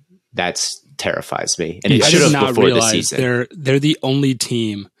terrifies me, and it should have before the season. They're the only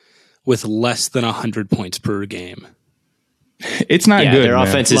team with less than 100 points per game. It's not good. Their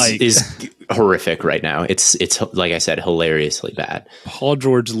offense is horrific right now. It's like I said, hilariously bad. Paul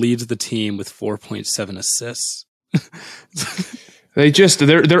George leads the team with 4.7 assists.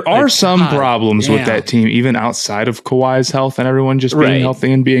 There are some problems with that team, even outside of Kawhi's health and everyone just being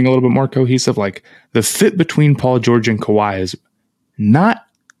healthy and being a little bit more cohesive. Like the fit between Paul George and Kawhi is not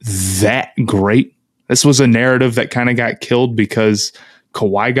that great. This was a narrative that kind of got killed because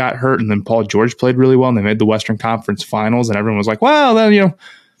Kawhi got hurt and then Paul George played really well and they made the Western Conference Finals, and everyone was like, well, then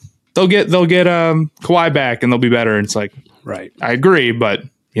they'll get Kawhi back and they'll be better. And it's like, right, I agree, but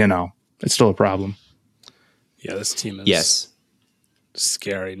it's still a problem. Yeah, this team is. Yes.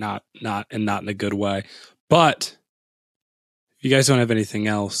 scary, not in a good way. But if you guys don't have anything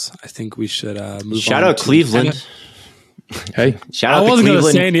else, I think we should move on. Shout out Cleveland. Hey, shout out I wasn't going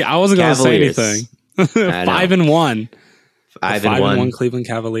to say anything. 5-1. 5-1 Cleveland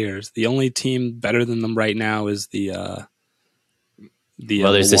Cavaliers. The only team better than them right now is there's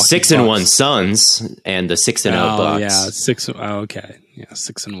the 6-1 Suns and the 6-0 Bucks. Yeah, 6. Okay, yeah,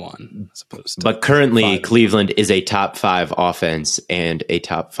 6-1 as opposed to. But currently, Cleveland is a top 5 offense and a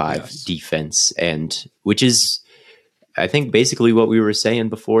top 5 defense, and which is, I think, basically what we were saying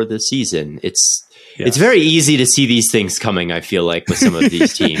before the season. It's very easy to see these things coming. I feel like with some of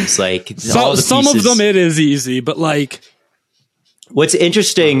these teams, like some of them, it is easy, but like. What's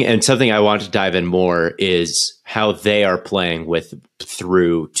interesting and something I want to dive in more is how they are playing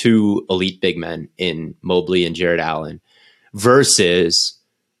through 2 elite big men in Mobley and Jared Allen versus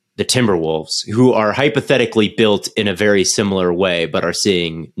the Timberwolves, who are hypothetically built in a very similar way, but are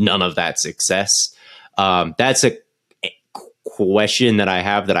seeing none of that success. That's a question that I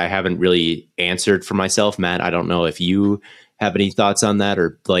have that I haven't really answered for myself. Matt, I don't know if you have any thoughts on that,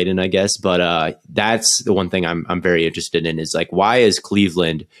 or Bladen, I guess, but that's the one thing I'm very interested in is like, why is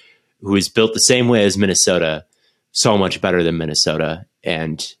Cleveland, who is built the same way as Minnesota, so much better than Minnesota?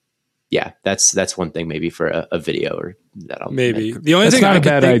 And yeah, that's one thing maybe for a video or that I'll maybe. The only thing, not a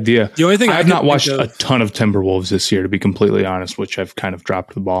bad idea. The only thing I have not watched a ton of Timberwolves this year, to be completely honest, which I've kind of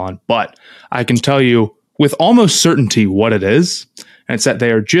dropped the ball on, but I can tell you with almost certainty what it is, and it's that they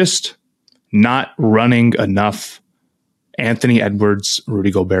are just not running enough Anthony Edwards,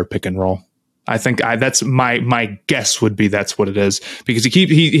 Rudy Gobert pick and roll. I think that's my guess would be that's what it is, because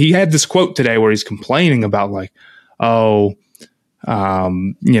he had this quote today where he's complaining about like, the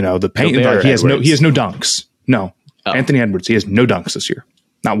paint. Like he has no dunks. No, Anthony Edwards, he has no dunks this year,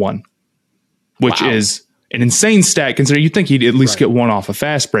 not one, which is an insane stat considering you'd think he'd at least get one off a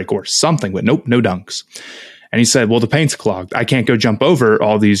fast break or something, but nope, no dunks. And he said, well, the paint's clogged. I can't go jump over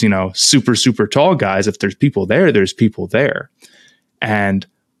all these, super, super tall guys. If there's people there, there's people there. And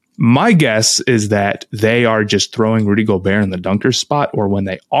my guess is that they are just throwing Rudy Gobert in the dunker spot, or when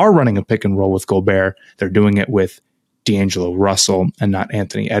they are running a pick and roll with Gobert, they're doing it with D'Angelo Russell and not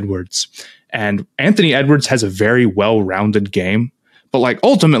Anthony Edwards. And Anthony Edwards has a very well-rounded game, but like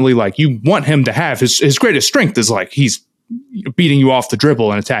ultimately, like you want him to have his greatest strength is like he's beating you off the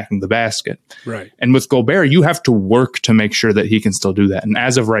dribble and attacking the basket. Right. And with Gobert, you have to work to make sure that he can still do that. And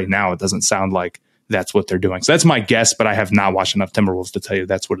as of right now, it doesn't sound like that's what they're doing. So that's my guess, but I have not watched enough Timberwolves to tell you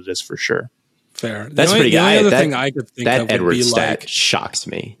that's what it is for sure. Fair. That's pretty good. The other thing I could think that of Edwards would be stat like, shocks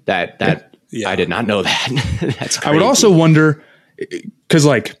me. I did not know that. That's crazy. I would also wonder, because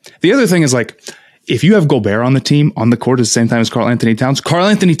like the other thing is like, if you have Gobert on the team, on the court at the same time as Karl Anthony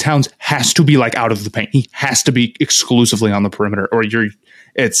Towns has to be like out of the paint. He has to be exclusively on the perimeter, or you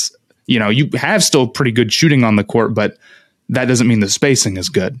have still pretty good shooting on the court, but that doesn't mean the spacing is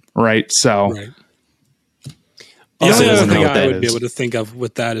good, right? So the only other thing I would be able to think of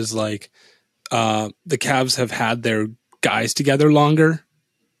with that is like the Cavs have had their guys together longer.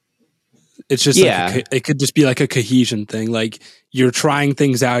 It's just it could just be like a cohesion thing. Like you're trying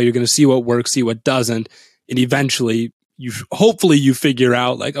things out, you're going to see what works, see what doesn't, and eventually hopefully you figure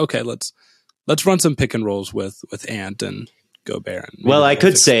out like, okay, let's run some pick and rolls with Ant and Gobert. Well, I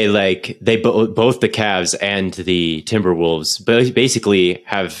could say like they both the Cavs and the Timberwolves basically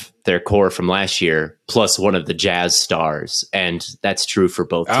have their core from last year plus one of the Jazz stars, and that's true for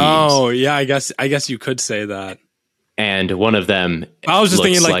both teams. Oh yeah, I guess you could say that. And one of them, I was just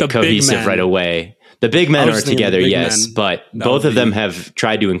thinking like the cohesive big men right away. The big men are together, yes, but both of them have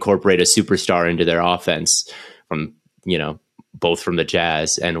tried to incorporate a superstar into their offense from, both from the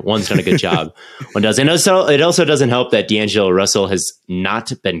Jazz, and one's done a good job. One does. And it also doesn't help that D'Angelo Russell has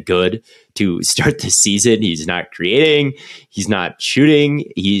not been good to start the season. He's not creating. He's not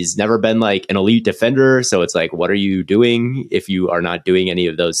shooting. He's never been like an elite defender. So it's like, what are you doing if you are not doing any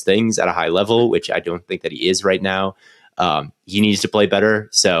of those things at a high level, which I don't think that he is right now. He needs to play better.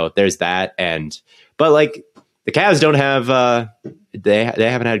 So there's that. But like the Cavs don't have, they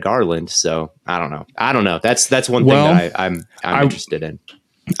haven't had Garland. So I don't know. That's one thing that I'm interested in.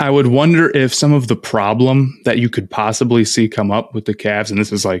 I would wonder if some of the problem that you could possibly see come up with the Cavs, and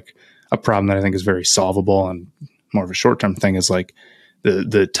this is like a problem that I think is very solvable and more of a short-term thing, is like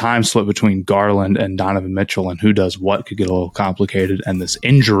the time split between Garland and Donovan Mitchell and who does what could get a little complicated. And this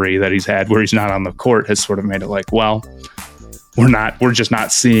injury that he's had where he's not on the court has sort of made it like, well, we're just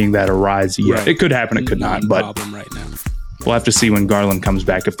not seeing that arise yet. Right. It could happen. It could not, but problem right now. We'll have to see when Garland comes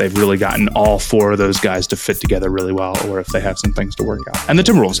back if they've really gotten all four of those guys to fit together really well, or if they have some things to work out. And the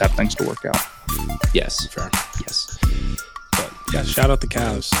Timberwolves have things to work out. Yes. Fair. Yes. But Yeah, shout out the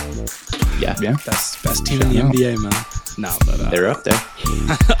Cavs. Yeah. Best team in the NBA, man. No, but they're up there.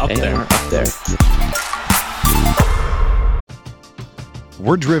 They are up there.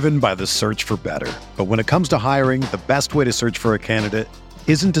 We're driven by the search for better. But when it comes to hiring, the best way to search for a candidate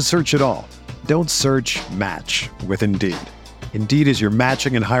isn't to search at all. Don't search, match with Indeed. Indeed is your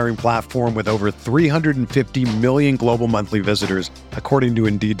matching and hiring platform with over 350 million global monthly visitors, according to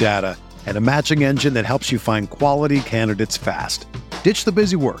Indeed data, and a matching engine that helps you find quality candidates fast. Ditch the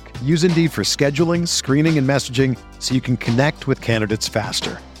busy work. Use Indeed for scheduling, screening, and messaging so you can connect with candidates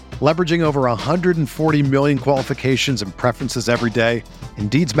faster. Leveraging over 140 million qualifications and preferences every day,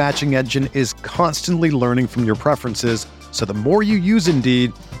 Indeed's matching engine is constantly learning from your preferences, so the more you use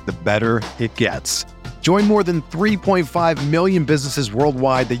Indeed, the better it gets. Join more than 3.5 million businesses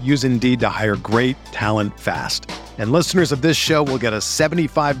worldwide that use Indeed to hire great talent fast. And listeners of this show will get a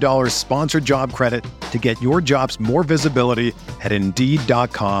 $75 sponsored job credit to get your jobs more visibility at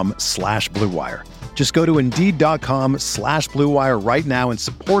Indeed.com/Blue Wire. Just go to Indeed.com/Blue Wire right now and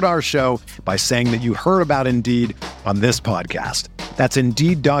support our show by saying that you heard about Indeed on this podcast. That's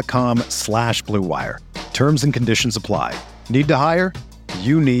Indeed.com/Blue Wire. Terms and conditions apply. Need to hire?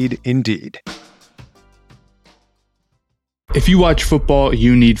 You need Indeed. If you watch football,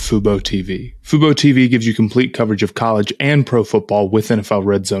 you need Fubo TV. Fubo TV gives you complete coverage of college and pro football with NFL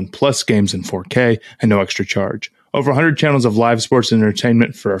Red Zone, plus games in 4K and no extra charge. Over 100 channels of live sports and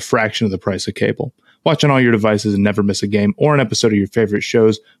entertainment for a fraction of the price of cable. Watch on all your devices and never miss a game or an episode of your favorite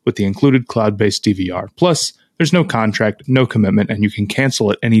shows with the included cloud-based DVR. Plus, there's no contract, no commitment, and you can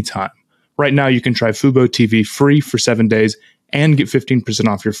cancel at any time. Right now, you can try Fubo TV free for 7 days and get 15%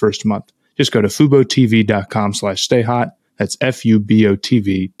 off your first month. Just go to FuboTV.com/stayhot. That's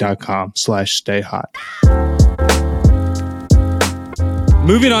FUBOTV.com/stayhot.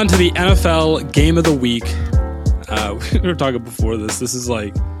 Moving on to the NFL Game of the Week. We were talking before this. This is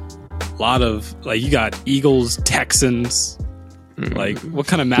like a lot of, like, you got Eagles, Texans. Like, what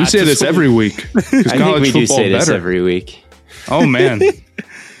kind of match? We say this every week. I think we do say this every week. Oh, man.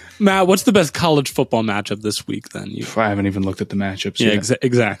 Matt, what's the best college football matchup this week then? I haven't even looked at the matchups yet.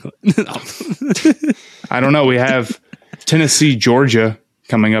 Exactly. I don't know. We have Tennessee, Georgia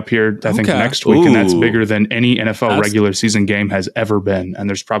coming up here, I think, next week, and that's bigger than any NFL regular season game has ever been. And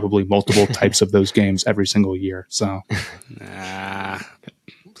there's probably multiple types of those games every single year. So,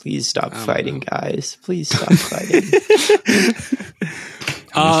 please stop fighting, guys. Please stop fighting.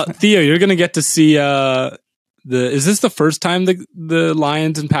 Theo, you're going to get to see is this the first time the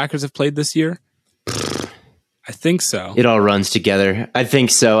Lions and Packers have played this year? I think so. It all runs together. I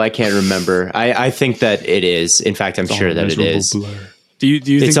think so. I can't remember. I think that it is. In fact, I'm sure that it is. Blur. Do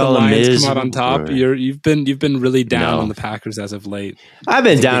you think the Lions come out on top? You've been really down on the Packers as of late. I've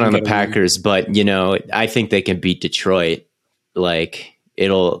been down on the Packers, but I think they can beat Detroit. Like,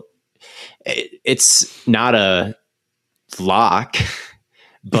 it's not a lock,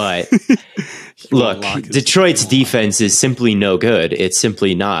 but look, Detroit's defense is simply no good. It's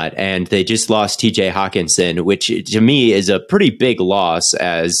simply not. And they just lost TJ Hawkinson, which to me is a pretty big loss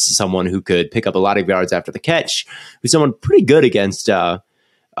as someone who could pick up a lot of yards after the catch, who's someone pretty good against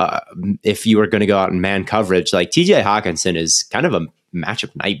if you were going to go out in man coverage. Like, TJ Hawkinson is kind of a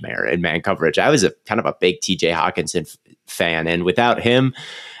matchup nightmare in man coverage. I was kind of a big TJ Hawkinson fan, and without him,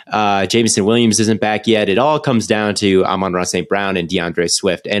 Jameson Williams isn't back yet. It all comes down to Amon-Ra St. Brown and DeAndre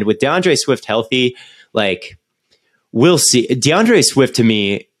Swift. And with DeAndre Swift healthy, like, we'll see. DeAndre Swift, to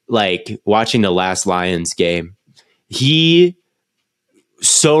me, like, watching the last Lions game, he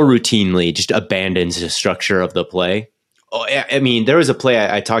so routinely just abandons the structure of the play. Oh, I mean, there was a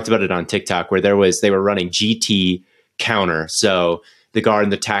play, I talked about it on TikTok, where they were running GT counter. So the guard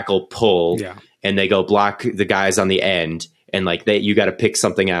and the tackle pull, and they go block the guys on the end. And like you got to pick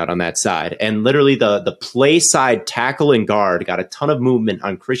something out on that side. And literally the play side tackle and guard got a ton of movement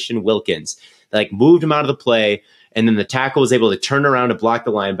on Christian Wilkins. They, like, moved him out of the play. And then the tackle was able to turn around and block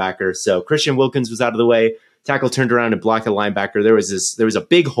the linebacker. So Christian Wilkins was out of the way. Tackle turned around and blocked the linebacker. There was a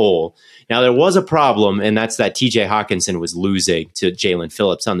big hole. Now there was a problem, and that's that TJ Hawkinson was losing to Jalen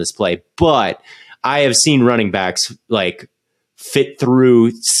Phillips on this play. But I have seen running backs like fit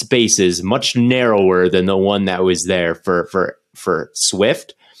through spaces much narrower than the one that was there for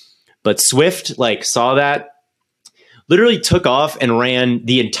Swift. But Swift, like, saw that, literally took off and ran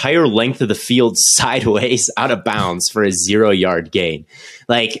the entire length of the field sideways out of bounds for a 0-yard gain.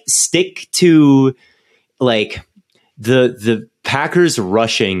 Like, stick to, like, the Packers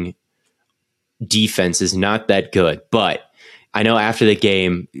rushing defense is not that good. But I know after the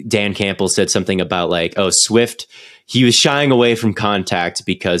game, Dan Campbell said something about, like, Swift, he was shying away from contact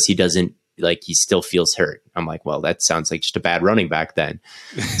because he doesn't like he still feels hurt. I'm like, well, that sounds like just a bad running back then.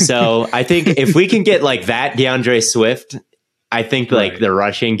 So I think if we can get like that DeAndre Swift, I think like the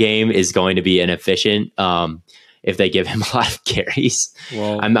rushing game is going to be inefficient. If they give him a lot of carries,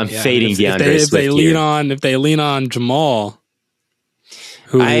 well, I'm fading DeAndre Swift if they lean on Jamal,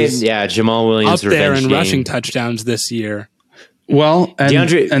 Jamal Williams up there in rushing touchdowns this year. Well,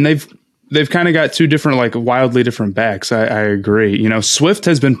 and they've kind of got two different, like wildly different backs. I agree. You know, Swift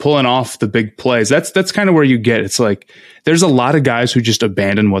has been pulling off the big plays. That's kind of where you get. It's like there's a lot of guys who just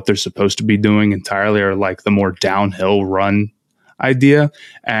abandon what they're supposed to be doing entirely, or like the more downhill run idea.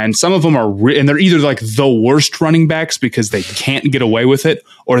 And some of them are, and they're either like the worst running backs because they can't get away with it,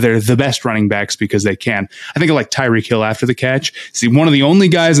 or they're the best running backs because they can. I think of like Tyreek Hill after the catch. See, one of the only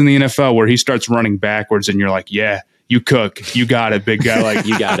guys in the NFL where he starts running backwards and you're like, yeah, you cook, you got it, big guy. Like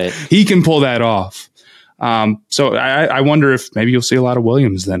you got it. He can pull that off. So I wonder if maybe you'll see a lot of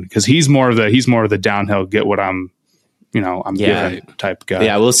Williams then, because he's more of the downhill, get what I'm given type guy.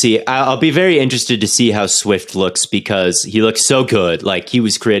 Yeah, we'll see. I'll be very interested to see how Swift looks, because he looks so good. Like he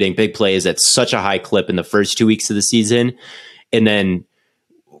was creating big plays at such a high clip in the first 2 weeks of the season, and then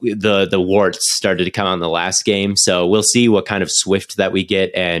the warts started to come out in the last game. So we'll see what kind of Swift that we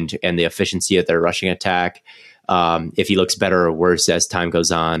get, and the efficiency of their rushing attack. If he looks better or worse as time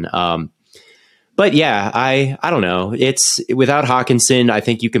goes on. But yeah, I don't know. It's without Hawkinson, I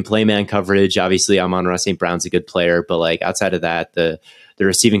think you can play man coverage. Obviously, Amon-Ra St. Brown's a good player, but like outside of that, the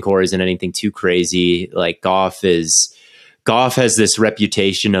receiving core isn't anything too crazy. Like Goff has this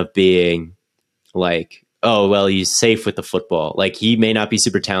reputation of being like, oh, well, he's safe with the football. Like he may not be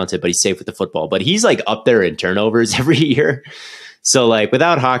super talented, but he's safe with the football. But he's like up there in turnovers every year. So like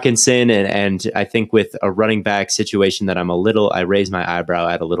without Hawkinson and I think with a running back situation that I raise my eyebrow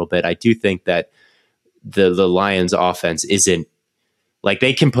at a little bit, I do think that the Lions offense isn't like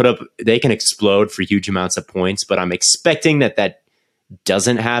they can explode for huge amounts of points, but I'm expecting that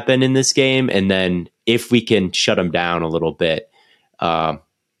doesn't happen in this game. And then if we can shut them down a little bit,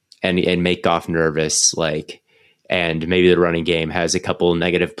 and make Goff nervous, like, and maybe the running game has a couple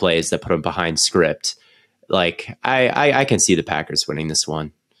negative plays that put them behind script. Like I can see the Packers winning this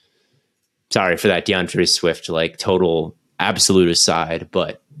one. Sorry for that DeAndre Swift, like total absolute aside,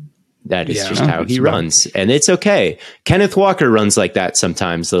 but that is just how he runs, and it's okay. Kenneth Walker runs like that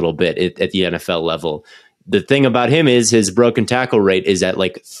sometimes a little bit at the NFL level. The thing about him is his broken tackle rate is at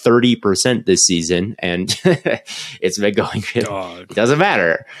like 30% this season, and it's been going. It doesn't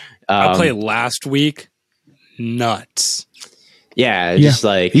matter. I played last week. Nuts. Yeah, just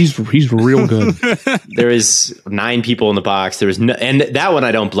like he's real good. There is 9 people in the box. There was and that one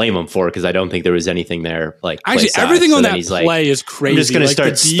I don't blame him for, because I don't think there was anything there. Like actually, everything on that play is crazy. I'm just going to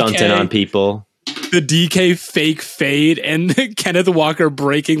start stunting on people. The DK fake fade and Kenneth Walker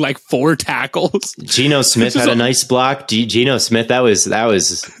breaking like 4 tackles. Geno Smith had a nice block. Geno Smith, that was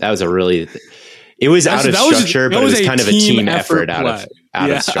a really. It was out of structure, but it was kind of a team effort out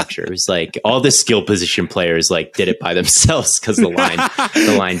of structure. It was like all the skill position players like did it by themselves because the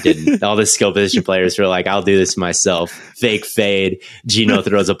line didn't. All the skill position players were like, I'll do this myself. Fake fade. Geno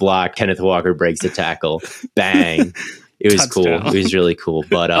throws a block. Kenneth Walker breaks a tackle. Bang. It was cool. It was really cool.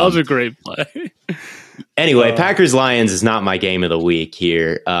 But that was a great play. Anyway, Packers Lions is not my game of the week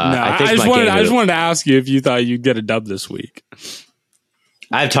here. I just wanted to ask you if you thought you'd get a dub this week.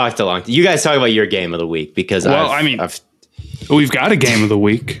 I've talked a long time. You guys talk about your game of the week, because we've got a game of the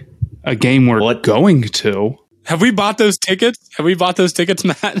week, a game we're going to. Have we bought those tickets?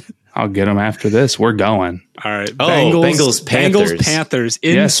 Matt? I'll get them after this. We're going. All right. Bengals Panthers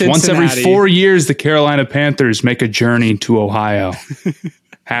in Cincinnati. Once every 4 years, the Carolina Panthers make a journey to Ohio.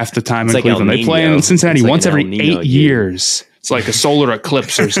 Half the time in Cleveland. They play in Cincinnati once every 8 years. It's like a solar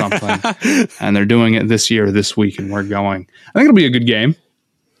eclipse or something. And they're doing it this week, and we're going. I think it'll be a good game.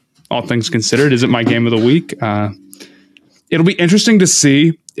 All things considered, is it my game of the week? It'll be interesting to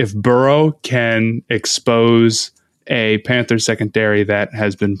see if Burrow can expose a Panthers secondary that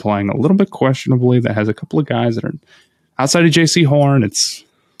has been playing a little bit questionably, that has a couple of guys that are outside of JC Horn. It's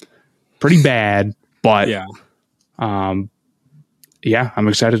pretty bad, but I'm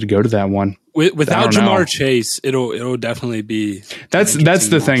excited to go to that one. Without Jamar Chase, it'll definitely be. That's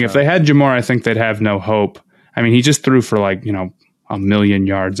the thing. If they had Jamar, I think they'd have no hope. I mean, he just threw for 1 million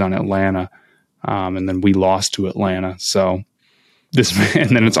yards on Atlanta, and then we lost to Atlanta. So and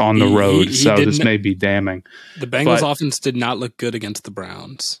then it's on the road. This may be damning. The Bengals offense did not look good against the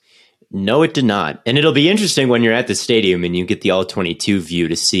Browns. No, it did not. And it'll be interesting when you're at the stadium and you get the all-22 view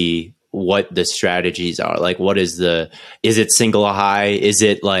to see what the strategies are. Like, is it single high? Is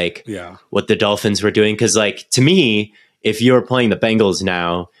it like what the Dolphins were doing? Because to me, if you're playing the Bengals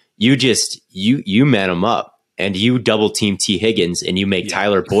now, you man them up and you double team T Higgins and you make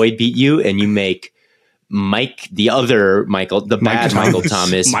Tyler Boyd beat you and you make Michael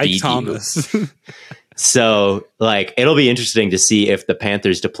Thomas beat you. So like, it'll be interesting to see if the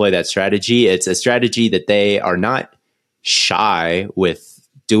Panthers deploy that strategy. It's a strategy that they are not shy with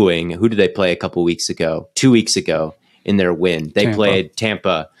doing. Who did they play 2 weeks ago in their win? They played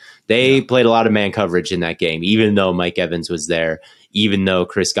Tampa. They played a lot of man coverage in that game, even though Mike Evans was there, even though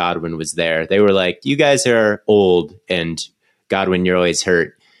Chris Godwin was there. They were like, you guys are old and Godwin, you're always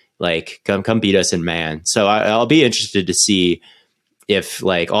hurt. Like, come beat us in man. So I'll be interested to see if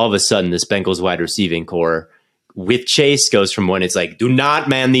like all of a sudden this Bengals wide receiving core with Chase goes from when it's like, do not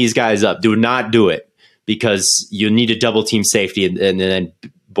man these guys up. Do not do it because you need a double team safety and then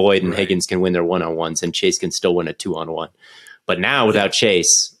Boyd and Higgins can win their one-on-ones and Chase can still win a 2-on-1. But now without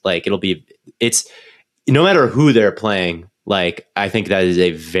Chase, like it's no matter who they're playing, like I think that is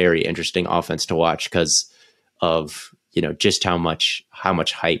a very interesting offense to watch because of, just how much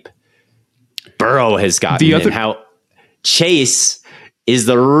hype Burrow has gotten and how Chase is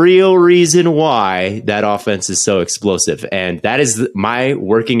the real reason why that offense is so explosive. And that is my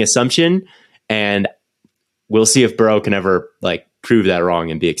working assumption. And we'll see if Burrow can ever like prove that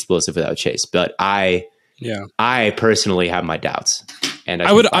wrong and be explosive without Chase. But I personally have my doubts. And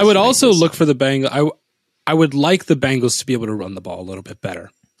I would also look for the Bengals. I would like the Bengals to be able to run the ball a little bit better.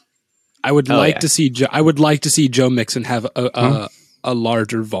 I would like to see Joe Mixon have a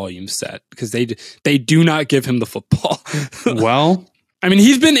larger volume set because they do not give him the football. Well, I mean,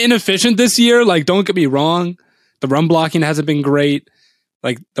 he's been inefficient this year. Like, don't get me wrong. The run blocking hasn't been great.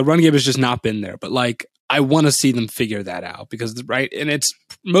 Like, the run game has just not been there. But, like, I want to see them figure that out because, right? And it's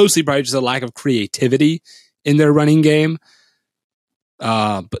mostly probably just a lack of creativity in their running game.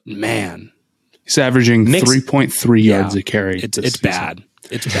 But, man. He's averaging 3.3 yards a carry. It's bad.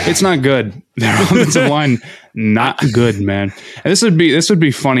 It's bad. It's not good. Their offensive line, not good, man. And this would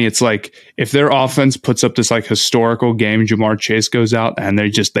be funny. It's like if their offense puts up this like historical game, Jamar Chase goes out and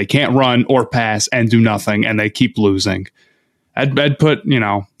they can't run or pass and do nothing, and they keep losing. I'd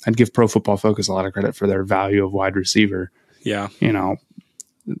give Pro Football Focus a lot of credit for their value of wide receiver. Yeah,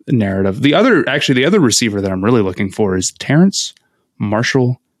 narrative. The other receiver that I'm really looking for is Terrence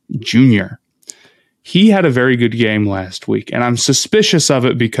Marshall Jr. He had a very good game last week, and I'm suspicious of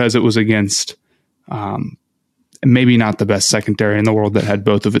it because it was against maybe not the best secondary in the world that had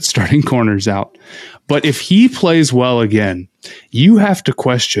both of its starting corners out. But if he plays well again, you have to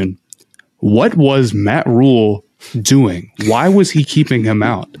question, what was Matt Rule doing? Why was he keeping him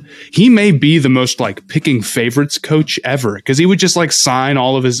out? He may be the most like picking favorites coach ever because he would just like sign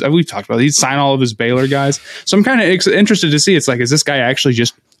all of his, we've talked about it, he'd sign all of his Baylor guys. So I'm kind of interested to see, it's like, is this guy actually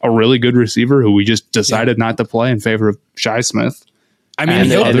just a really good receiver who we just decided not to play in favor of Shi Smith? I mean,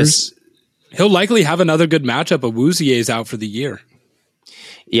 he'll likely have another good matchup. Awuzie is out for the year.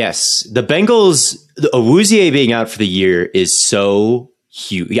 Yes. The Bengals, Awuzie being out for the year is so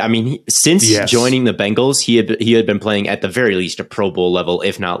huge. I mean, since joining the Bengals, he had been playing at the very least a Pro Bowl level,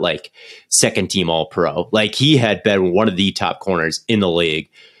 if not like second team All Pro. Like he had been one of the top corners in the league.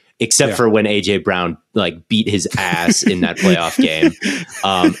 Except for when AJ Brown like beat his ass in that playoff game.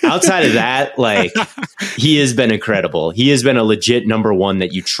 Outside of that, like he has been incredible. He has been a legit number one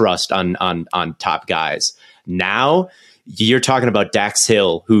that you trust on top guys. Now you're talking about Dax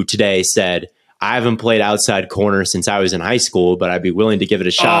Hill, who today said, I haven't played outside corner since I was in high school, but I'd be willing to give it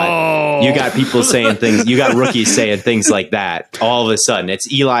a shot. Oh. You got people saying things. You got rookies saying things like that. All of a sudden,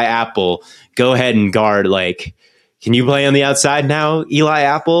 it's Eli Apple. Go ahead and guard like. Can you play on the outside now, Eli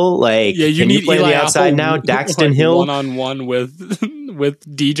Apple? Like, you can you play Eli on the outside Apple now, Daxton like Hill? One-on-one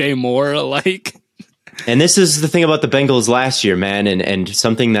with DJ Moore, like. And this is the thing about the Bengals last year, man, and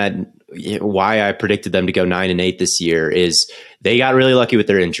something that why I predicted them to go 9-8 this year is they got really lucky with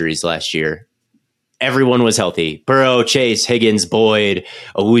their injuries last year. Everyone was healthy. Burrow, Chase, Higgins, Boyd,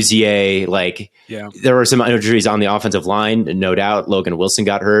 Awuzie, there were some injuries on the offensive line, no doubt. Logan Wilson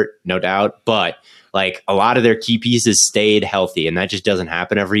got hurt, no doubt, but like a lot of their key pieces stayed healthy, and that just doesn't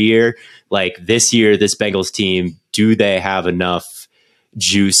happen every year. Like this year, this Bengals team, do they have enough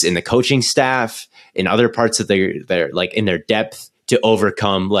juice in the coaching staff, in other parts of their like in their depth to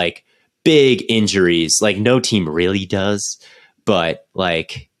overcome like big injuries? Like no team really does, but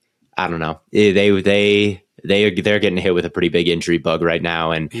like I don't know, they're getting hit with a pretty big injury bug right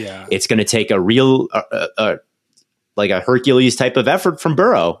now, and it's going to take a real like a Hercules type of effort from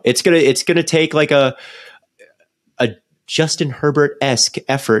Burrow. It's gonna take like a Justin Herbert-esque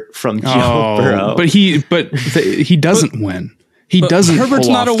effort from Joe Burrow. But he doesn't win. He doesn't. Herbert's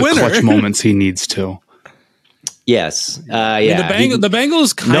pull not off a winner. The clutch moments he needs to. Yes. I mean, the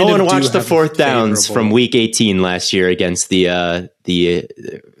Bengals kind of no one watched the fourth downs from week 18 last year against the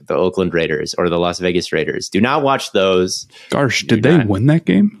Oakland Raiders or the Las Vegas Raiders. Do not watch those. Gosh, did they win that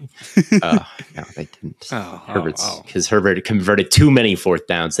game? No, they didn't. Because Herbert converted too many fourth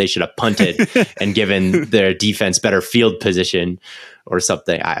downs. They should have punted and given their defense better field position or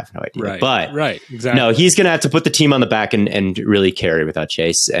something. I have no idea. Right, exactly. No, he's going to have to put the team on the back and really carry without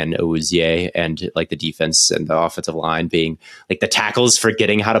Chase and Awuzie and like the defense and the offensive line being like the tackles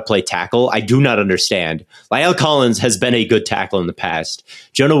forgetting how to play tackle. I do not understand. La'el Collins has been a good tackle in the past.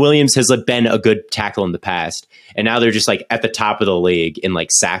 Jonah Williams has been a good tackle in the past. And now they're just like at the top of the league in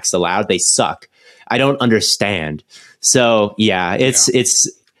like sacks allowed. They suck. I don't understand. So yeah,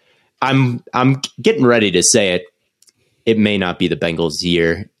 I'm getting ready to say it. It may not be the Bengals'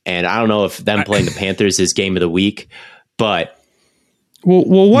 year, and I don't know if them playing the Panthers is game of the week, but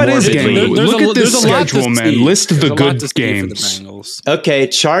well, what is game of the week? Look at this schedule, man. List of the good games. Okay,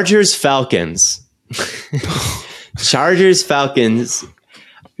 Chargers, Falcons. Chargers, Falcons.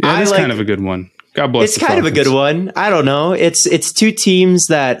 Yeah, that's kind of a good one. God bless. It's kind of a good one. I don't know. It's two teams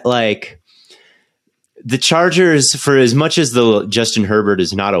that like the Chargers, for as much as the Justin Herbert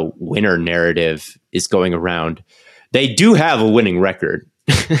is not a winner narrative is going around. They do have a winning record.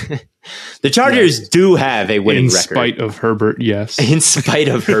 The Chargers do have a winning record. In spite of Herbert, yes. In spite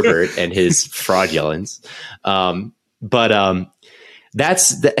of Herbert and his fraudulence. That's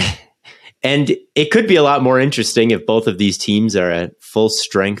and it could be a lot more interesting if both of these teams are at full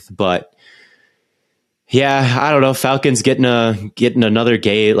strength. But yeah, I don't know. Falcons getting another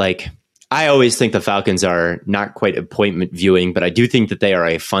game. Like, I always think the Falcons are not quite appointment viewing, but I do think that they are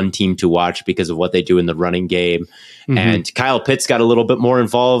a fun team to watch because of what they do in the running game. Mm-hmm. And Kyle Pitts got a little bit more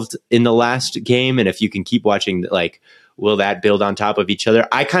involved in the last game. And if you can keep watching, like, will that build on top of each other?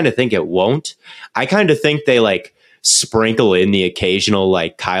 I kind of think it won't. I kind of think they like sprinkle in the occasional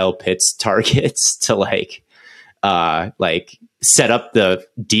like Kyle Pitts targets to like set up the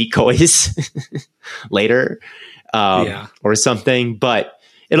decoys later or something. But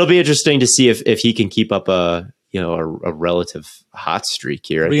it'll be interesting to see if he can keep up a relative hot streak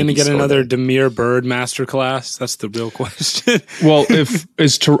here. Are we going to get another Damiere Byrd masterclass? That's the real question. Well,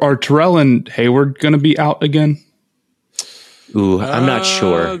 are Terrell and Hayward going to be out again? Ooh, I'm not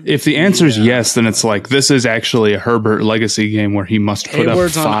sure. If the answer is yes, then it's like this is actually a Herbert legacy game where he must put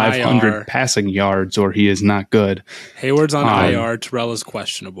Hayward's up 500 passing yards or he is not good. Hayward's on IR. Terrell is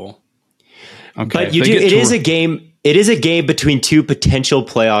questionable. Okay, but it is a game. It is a game between two potential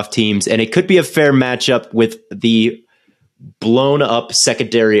playoff teams, and it could be a fair matchup with the blown up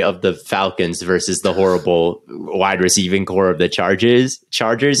secondary of the Falcons versus the horrible wide receiving core of the Chargers,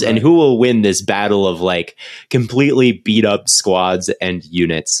 right. And who will win this battle of like completely beat up squads and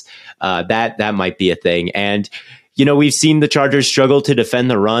units? That might be a thing. And we've seen the Chargers struggle to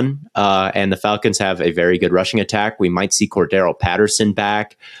defend the run, and the Falcons have a very good rushing attack. We might see Cordero Patterson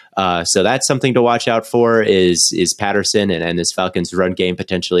back. So that's something to watch out for is Patterson and this Falcons run game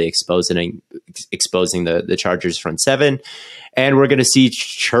potentially exposing the Chargers front seven. And we're going to see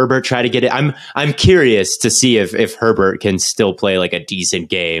Herbert try to get it. I'm curious to see if Herbert can still play like a decent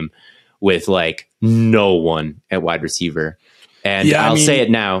game with like no one at wide receiver. And I'll say it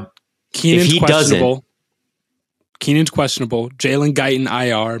now. Keenan's if he doesn't. Keenan's questionable. Jalen Guyton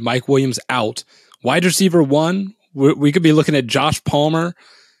IR. Mike Williams out. Wide receiver 1. We could be looking at Josh Palmer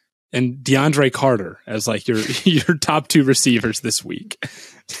and DeAndre Carter as like your top 2 receivers this week.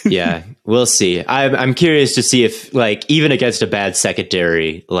 Yeah, we'll see. I'm curious to see if like even against a bad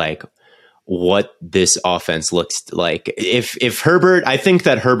secondary, like what this offense looks like. If Herbert, I think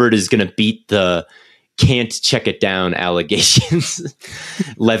that Herbert is going to beat the can't check it down allegations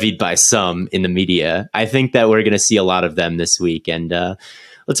levied by some in the media. I think that we're going to see a lot of them this week. And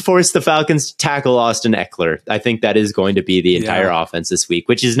let's force the Falcons to tackle Austin Eckler. I think that is going to be the entire offense this week,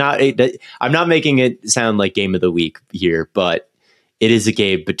 which is not, I'm not making it sound like game of the week here, but it is a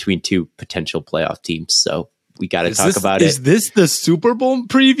game between two potential playoff teams. So we got to talk about it. Is this the Super Bowl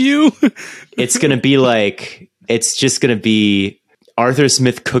preview? It's going to be like, it's just going to be Arthur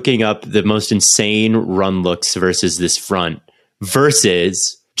Smith cooking up the most insane run looks versus this front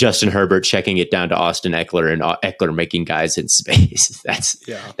versus Justin Herbert checking it down to Austin Eckler and Eckler making guys in space.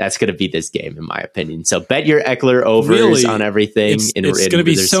 That's going to be this game, in my opinion. So bet your Eckler overs on everything. It's going to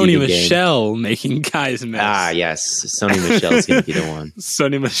be Sony Michel making guys miss. Ah, yes. Sony Michel is going to be the one.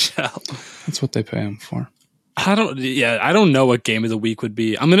 Sony Michel. That's what they pay him for. I don't know what game of the week would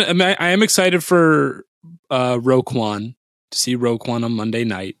be. I am excited for Roquan, to see Roquan on Monday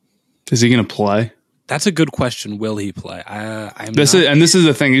night. Is he going to play? That's a good question. Will he play? This is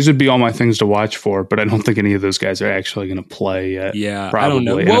the thing. These would be all my things to watch for, but I don't think any of those guys are actually going to play yet. Yeah, probably. I don't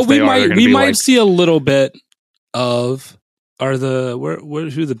know. And well, we might like, see a little bit of who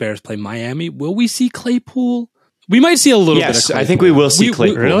the Bears play? Miami. Will we see Claypool? We might see a little bit of Claypool. I think we will see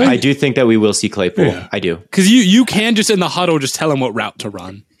Claypool. Really? I do think that we will see Claypool. Yeah. I do. Because you can just in the huddle just tell him what route to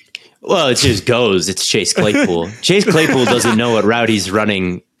run. Well, it just goes. It's Chase Claypool. Chase Claypool doesn't know what route he's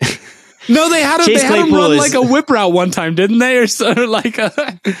running. No, they had him run like a whip route one time, didn't they? Or so, like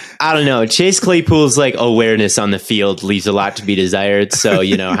I don't know. Chase Claypool's like awareness on the field leaves a lot to be desired. So,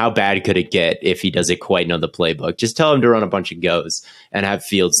 how bad could it get if he doesn't quite know the playbook? Just tell him to run a bunch of goes and have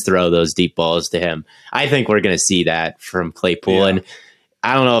Fields throw those deep balls to him. I think we're going to see that from Claypool. Yeah. And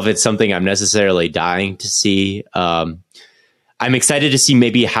I don't know if it's something I'm necessarily dying to see. I'm excited to see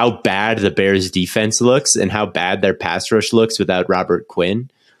maybe how bad the Bears defense looks and how bad their pass rush looks without Robert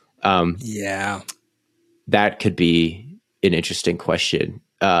Quinn. That could be an interesting question.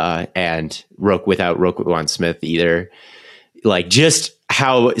 And without Roquan Smith either, like just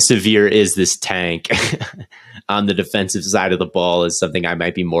how severe is this tank on the defensive side of the ball is something I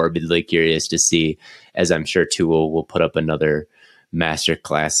might be morbidly curious to see, as I'm sure Tua will put up another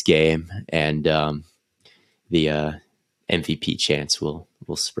masterclass game and the MVP chance will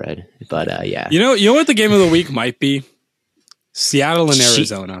spread. But yeah, you know what the game of the week might be? Seattle and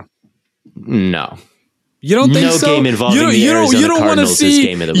Arizona. No. You don't think so? No game involving the Arizona Cardinals is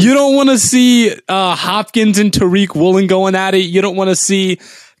game of the week. You don't want to see Hopkins and Tariq Woolen going at it. You don't want to see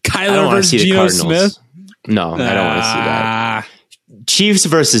Kyler versus Geno Smith. No, I don't want to see that. Chiefs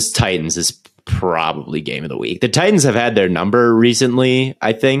versus Titans is probably game of the week. The Titans have had their number recently,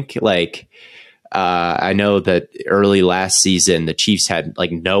 I think. I know that early last season, the Chiefs had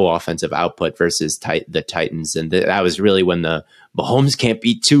no offensive output versus the Titans. And that was really when the Mahomes can't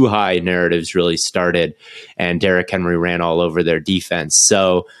be too high narratives really started, and Derrick Henry ran all over their defense.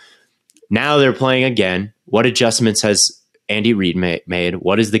 So now they're playing again. What adjustments has Andy Reid made?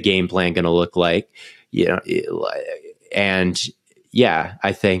 What is the game plan going to look like? And yeah,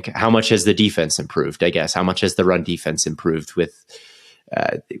 I think how much has the defense improved? I guess how much has the run defense improved with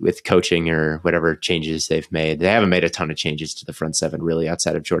coaching or whatever changes they've made? They haven't made a ton of changes to the front seven really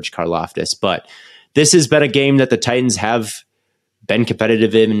outside of George Karlaftis, but this has been a game that the Titans have been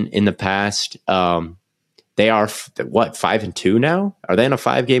competitive in the past. They are 5-2 now? Are they on a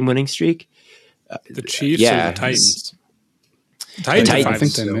 5-game winning streak? The Chiefs or the Titans? Titans. I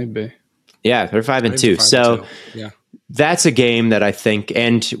think they may be. Yeah, they're 5-2. So yeah, that's a game that I think,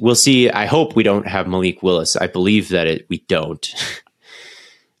 and we'll see. I hope we don't have Malik Willis. I believe that we don't.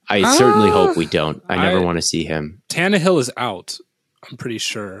 I certainly hope we don't. I never want to see him. Tannehill is out, I'm pretty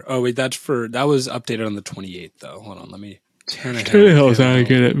sure. Oh wait, that was updated on the 28th though. Hold on, let me. Tannehill's not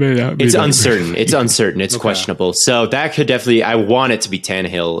good. It's uncertain. It's uncertain. It's questionable. So that could definitely. I want it to be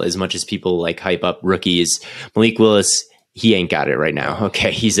Tannehill as much as people hype up rookies. Malik Willis, he ain't got it right now.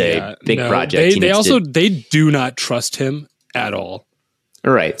 Okay, he's a big project. They do not trust him at all.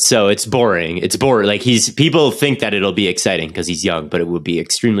 All right, so it's boring. It's boring. People think that it'll be exciting because he's young, but it would be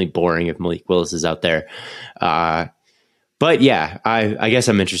extremely boring if Malik Willis is out there. But yeah, I guess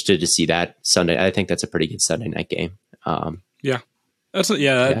I'm interested to see that Sunday. I think that's a pretty good Sunday night game. That's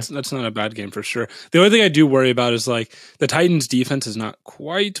not a bad game for sure. The only thing I do worry about is the Titans defense has not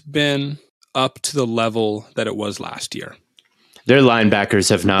quite been up to the level that it was last year. Their linebackers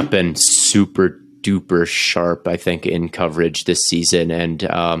have not been super duper sharp, I think, in coverage this season. And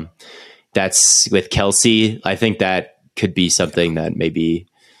that's with Kelsey. I think that could be something that maybe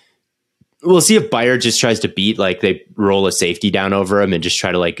we'll see if Byard just tries to beat, they roll a safety down over him and just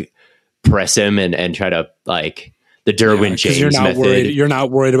try to press him and try to the Derwin James method. You're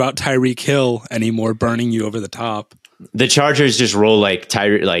not worried about Tyreek Hill anymore burning you over the top. The Chargers just roll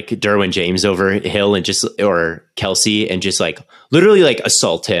Derwin James over Hill or Kelsey and just literally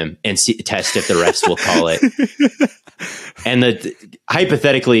assault him and test if the refs will call it. And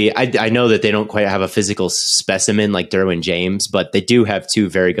hypothetically, I know that they don't quite have a physical specimen like Derwin James, but they do have two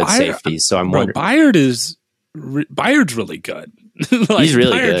very good safeties. So I'm wondering. Byard's really good. He's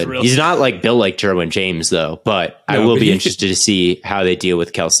really good. He's not built like Derwin James though, but I will be interested to see how they deal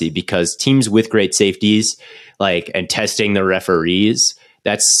with Kelsey, because teams with great safeties and testing the referees,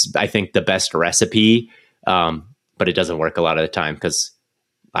 that's I think the best recipe. But it doesn't work a lot of the time because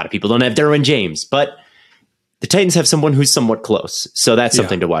a lot of people don't have Derwin James, but the Titans have someone who's somewhat close. So that's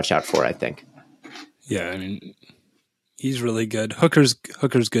something to watch out for, I think. Yeah, I mean, he's really good. Hooker's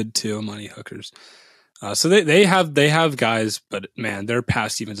good too. Amani Hooker's. So they have guys, but man, their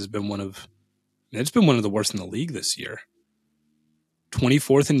pass defense has been one of the worst in the league this year.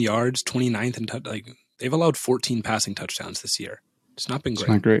 24th in yards, 29th in they've allowed 14 passing touchdowns this year. It's not been great. It's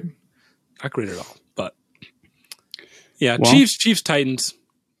not great. Not great at all. But yeah, well, Chiefs, Titans.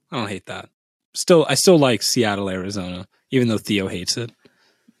 I don't hate that. I still like Seattle, Arizona, even though Theo hates it.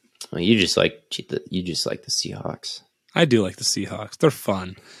 Well, you just like the Seahawks. I do like the Seahawks. They're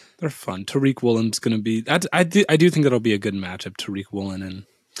fun. Tariq Woolen's going to be. I do think that'll be a good matchup. Tariq Woolen and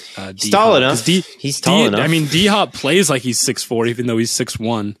he's tall enough. He's tall enough. I mean, D-Hop plays like he's 6'4", even though he's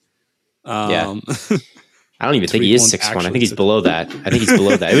 6'1". Yeah. I don't even think he is 6'1". I think he's below that.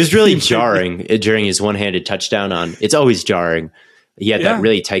 It was really jarring during his one-handed touchdown on. It's always jarring. He had that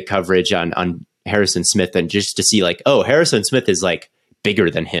really tight coverage on Harrison Smith, and just to see like, oh, Harrison Smith is like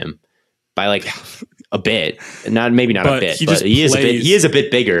bigger than him by like a bit. Maybe not a bit, but he is a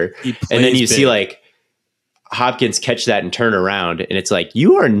bit bigger. And then you see like Hopkins catch that and turn around, and it's like,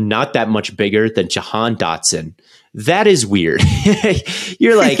 you are not that much bigger than Jahan Dotson. That is weird.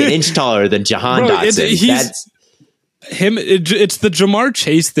 You're like an inch taller than Jahan Dotson. That's him. It's the Jamar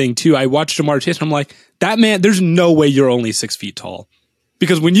Chase thing too. I watched Jamar Chase and I'm like, that man, there's no way you're only 6 feet tall,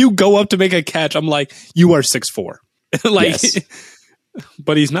 because when you go up to make a catch, I'm like, you are 6'4". Yes.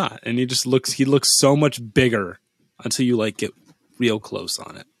 But he's not. And he looks so much bigger until you like get real close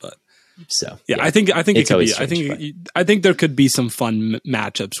on it. But so yeah. I think it could be. Strange, I think there could be some fun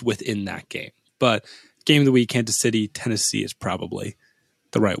matchups within that game. But game of the week, Kansas City, Tennessee is probably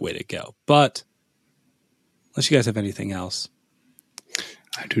the right way to go. But unless you guys have anything else.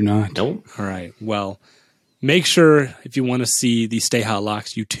 I do not. Nope. All right. Well, make sure if you want to see the Stay Hot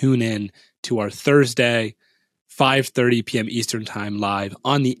Locks, you tune in to our Thursday, 5:30 p.m. Eastern Time live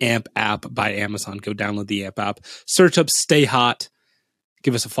on the AMP app by Amazon. Go download the AMP app. Search up Stay Hot.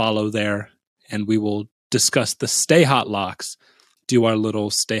 Give us a follow there, and we will discuss the Stay Hot Locks, do our little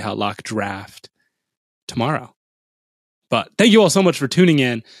Stay Hot Lock draft tomorrow. But thank you all so much for tuning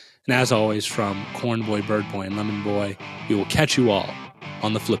in. And as always, from Corn Boy, Bird Boy, and Lemon Boy, we will catch you all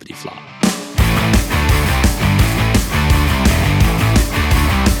on the flippity flop.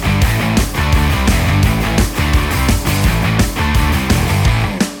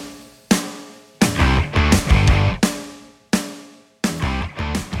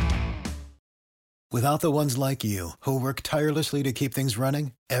 Without the ones like you, who work tirelessly to keep things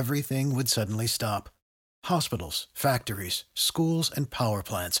running, everything would suddenly stop. Hospitals, factories, schools, and power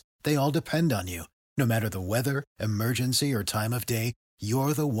plants, they all depend on you. No matter the weather, emergency, or time of day,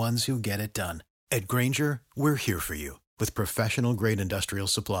 you're the ones who get it done. At Grainger, we're here for you with professional-grade industrial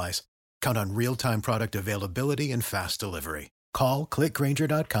supplies. Count on real-time product availability and fast delivery. Call, click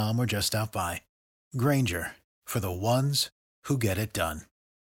Grainger.com, or just stop by. Grainger, for the ones who get it done.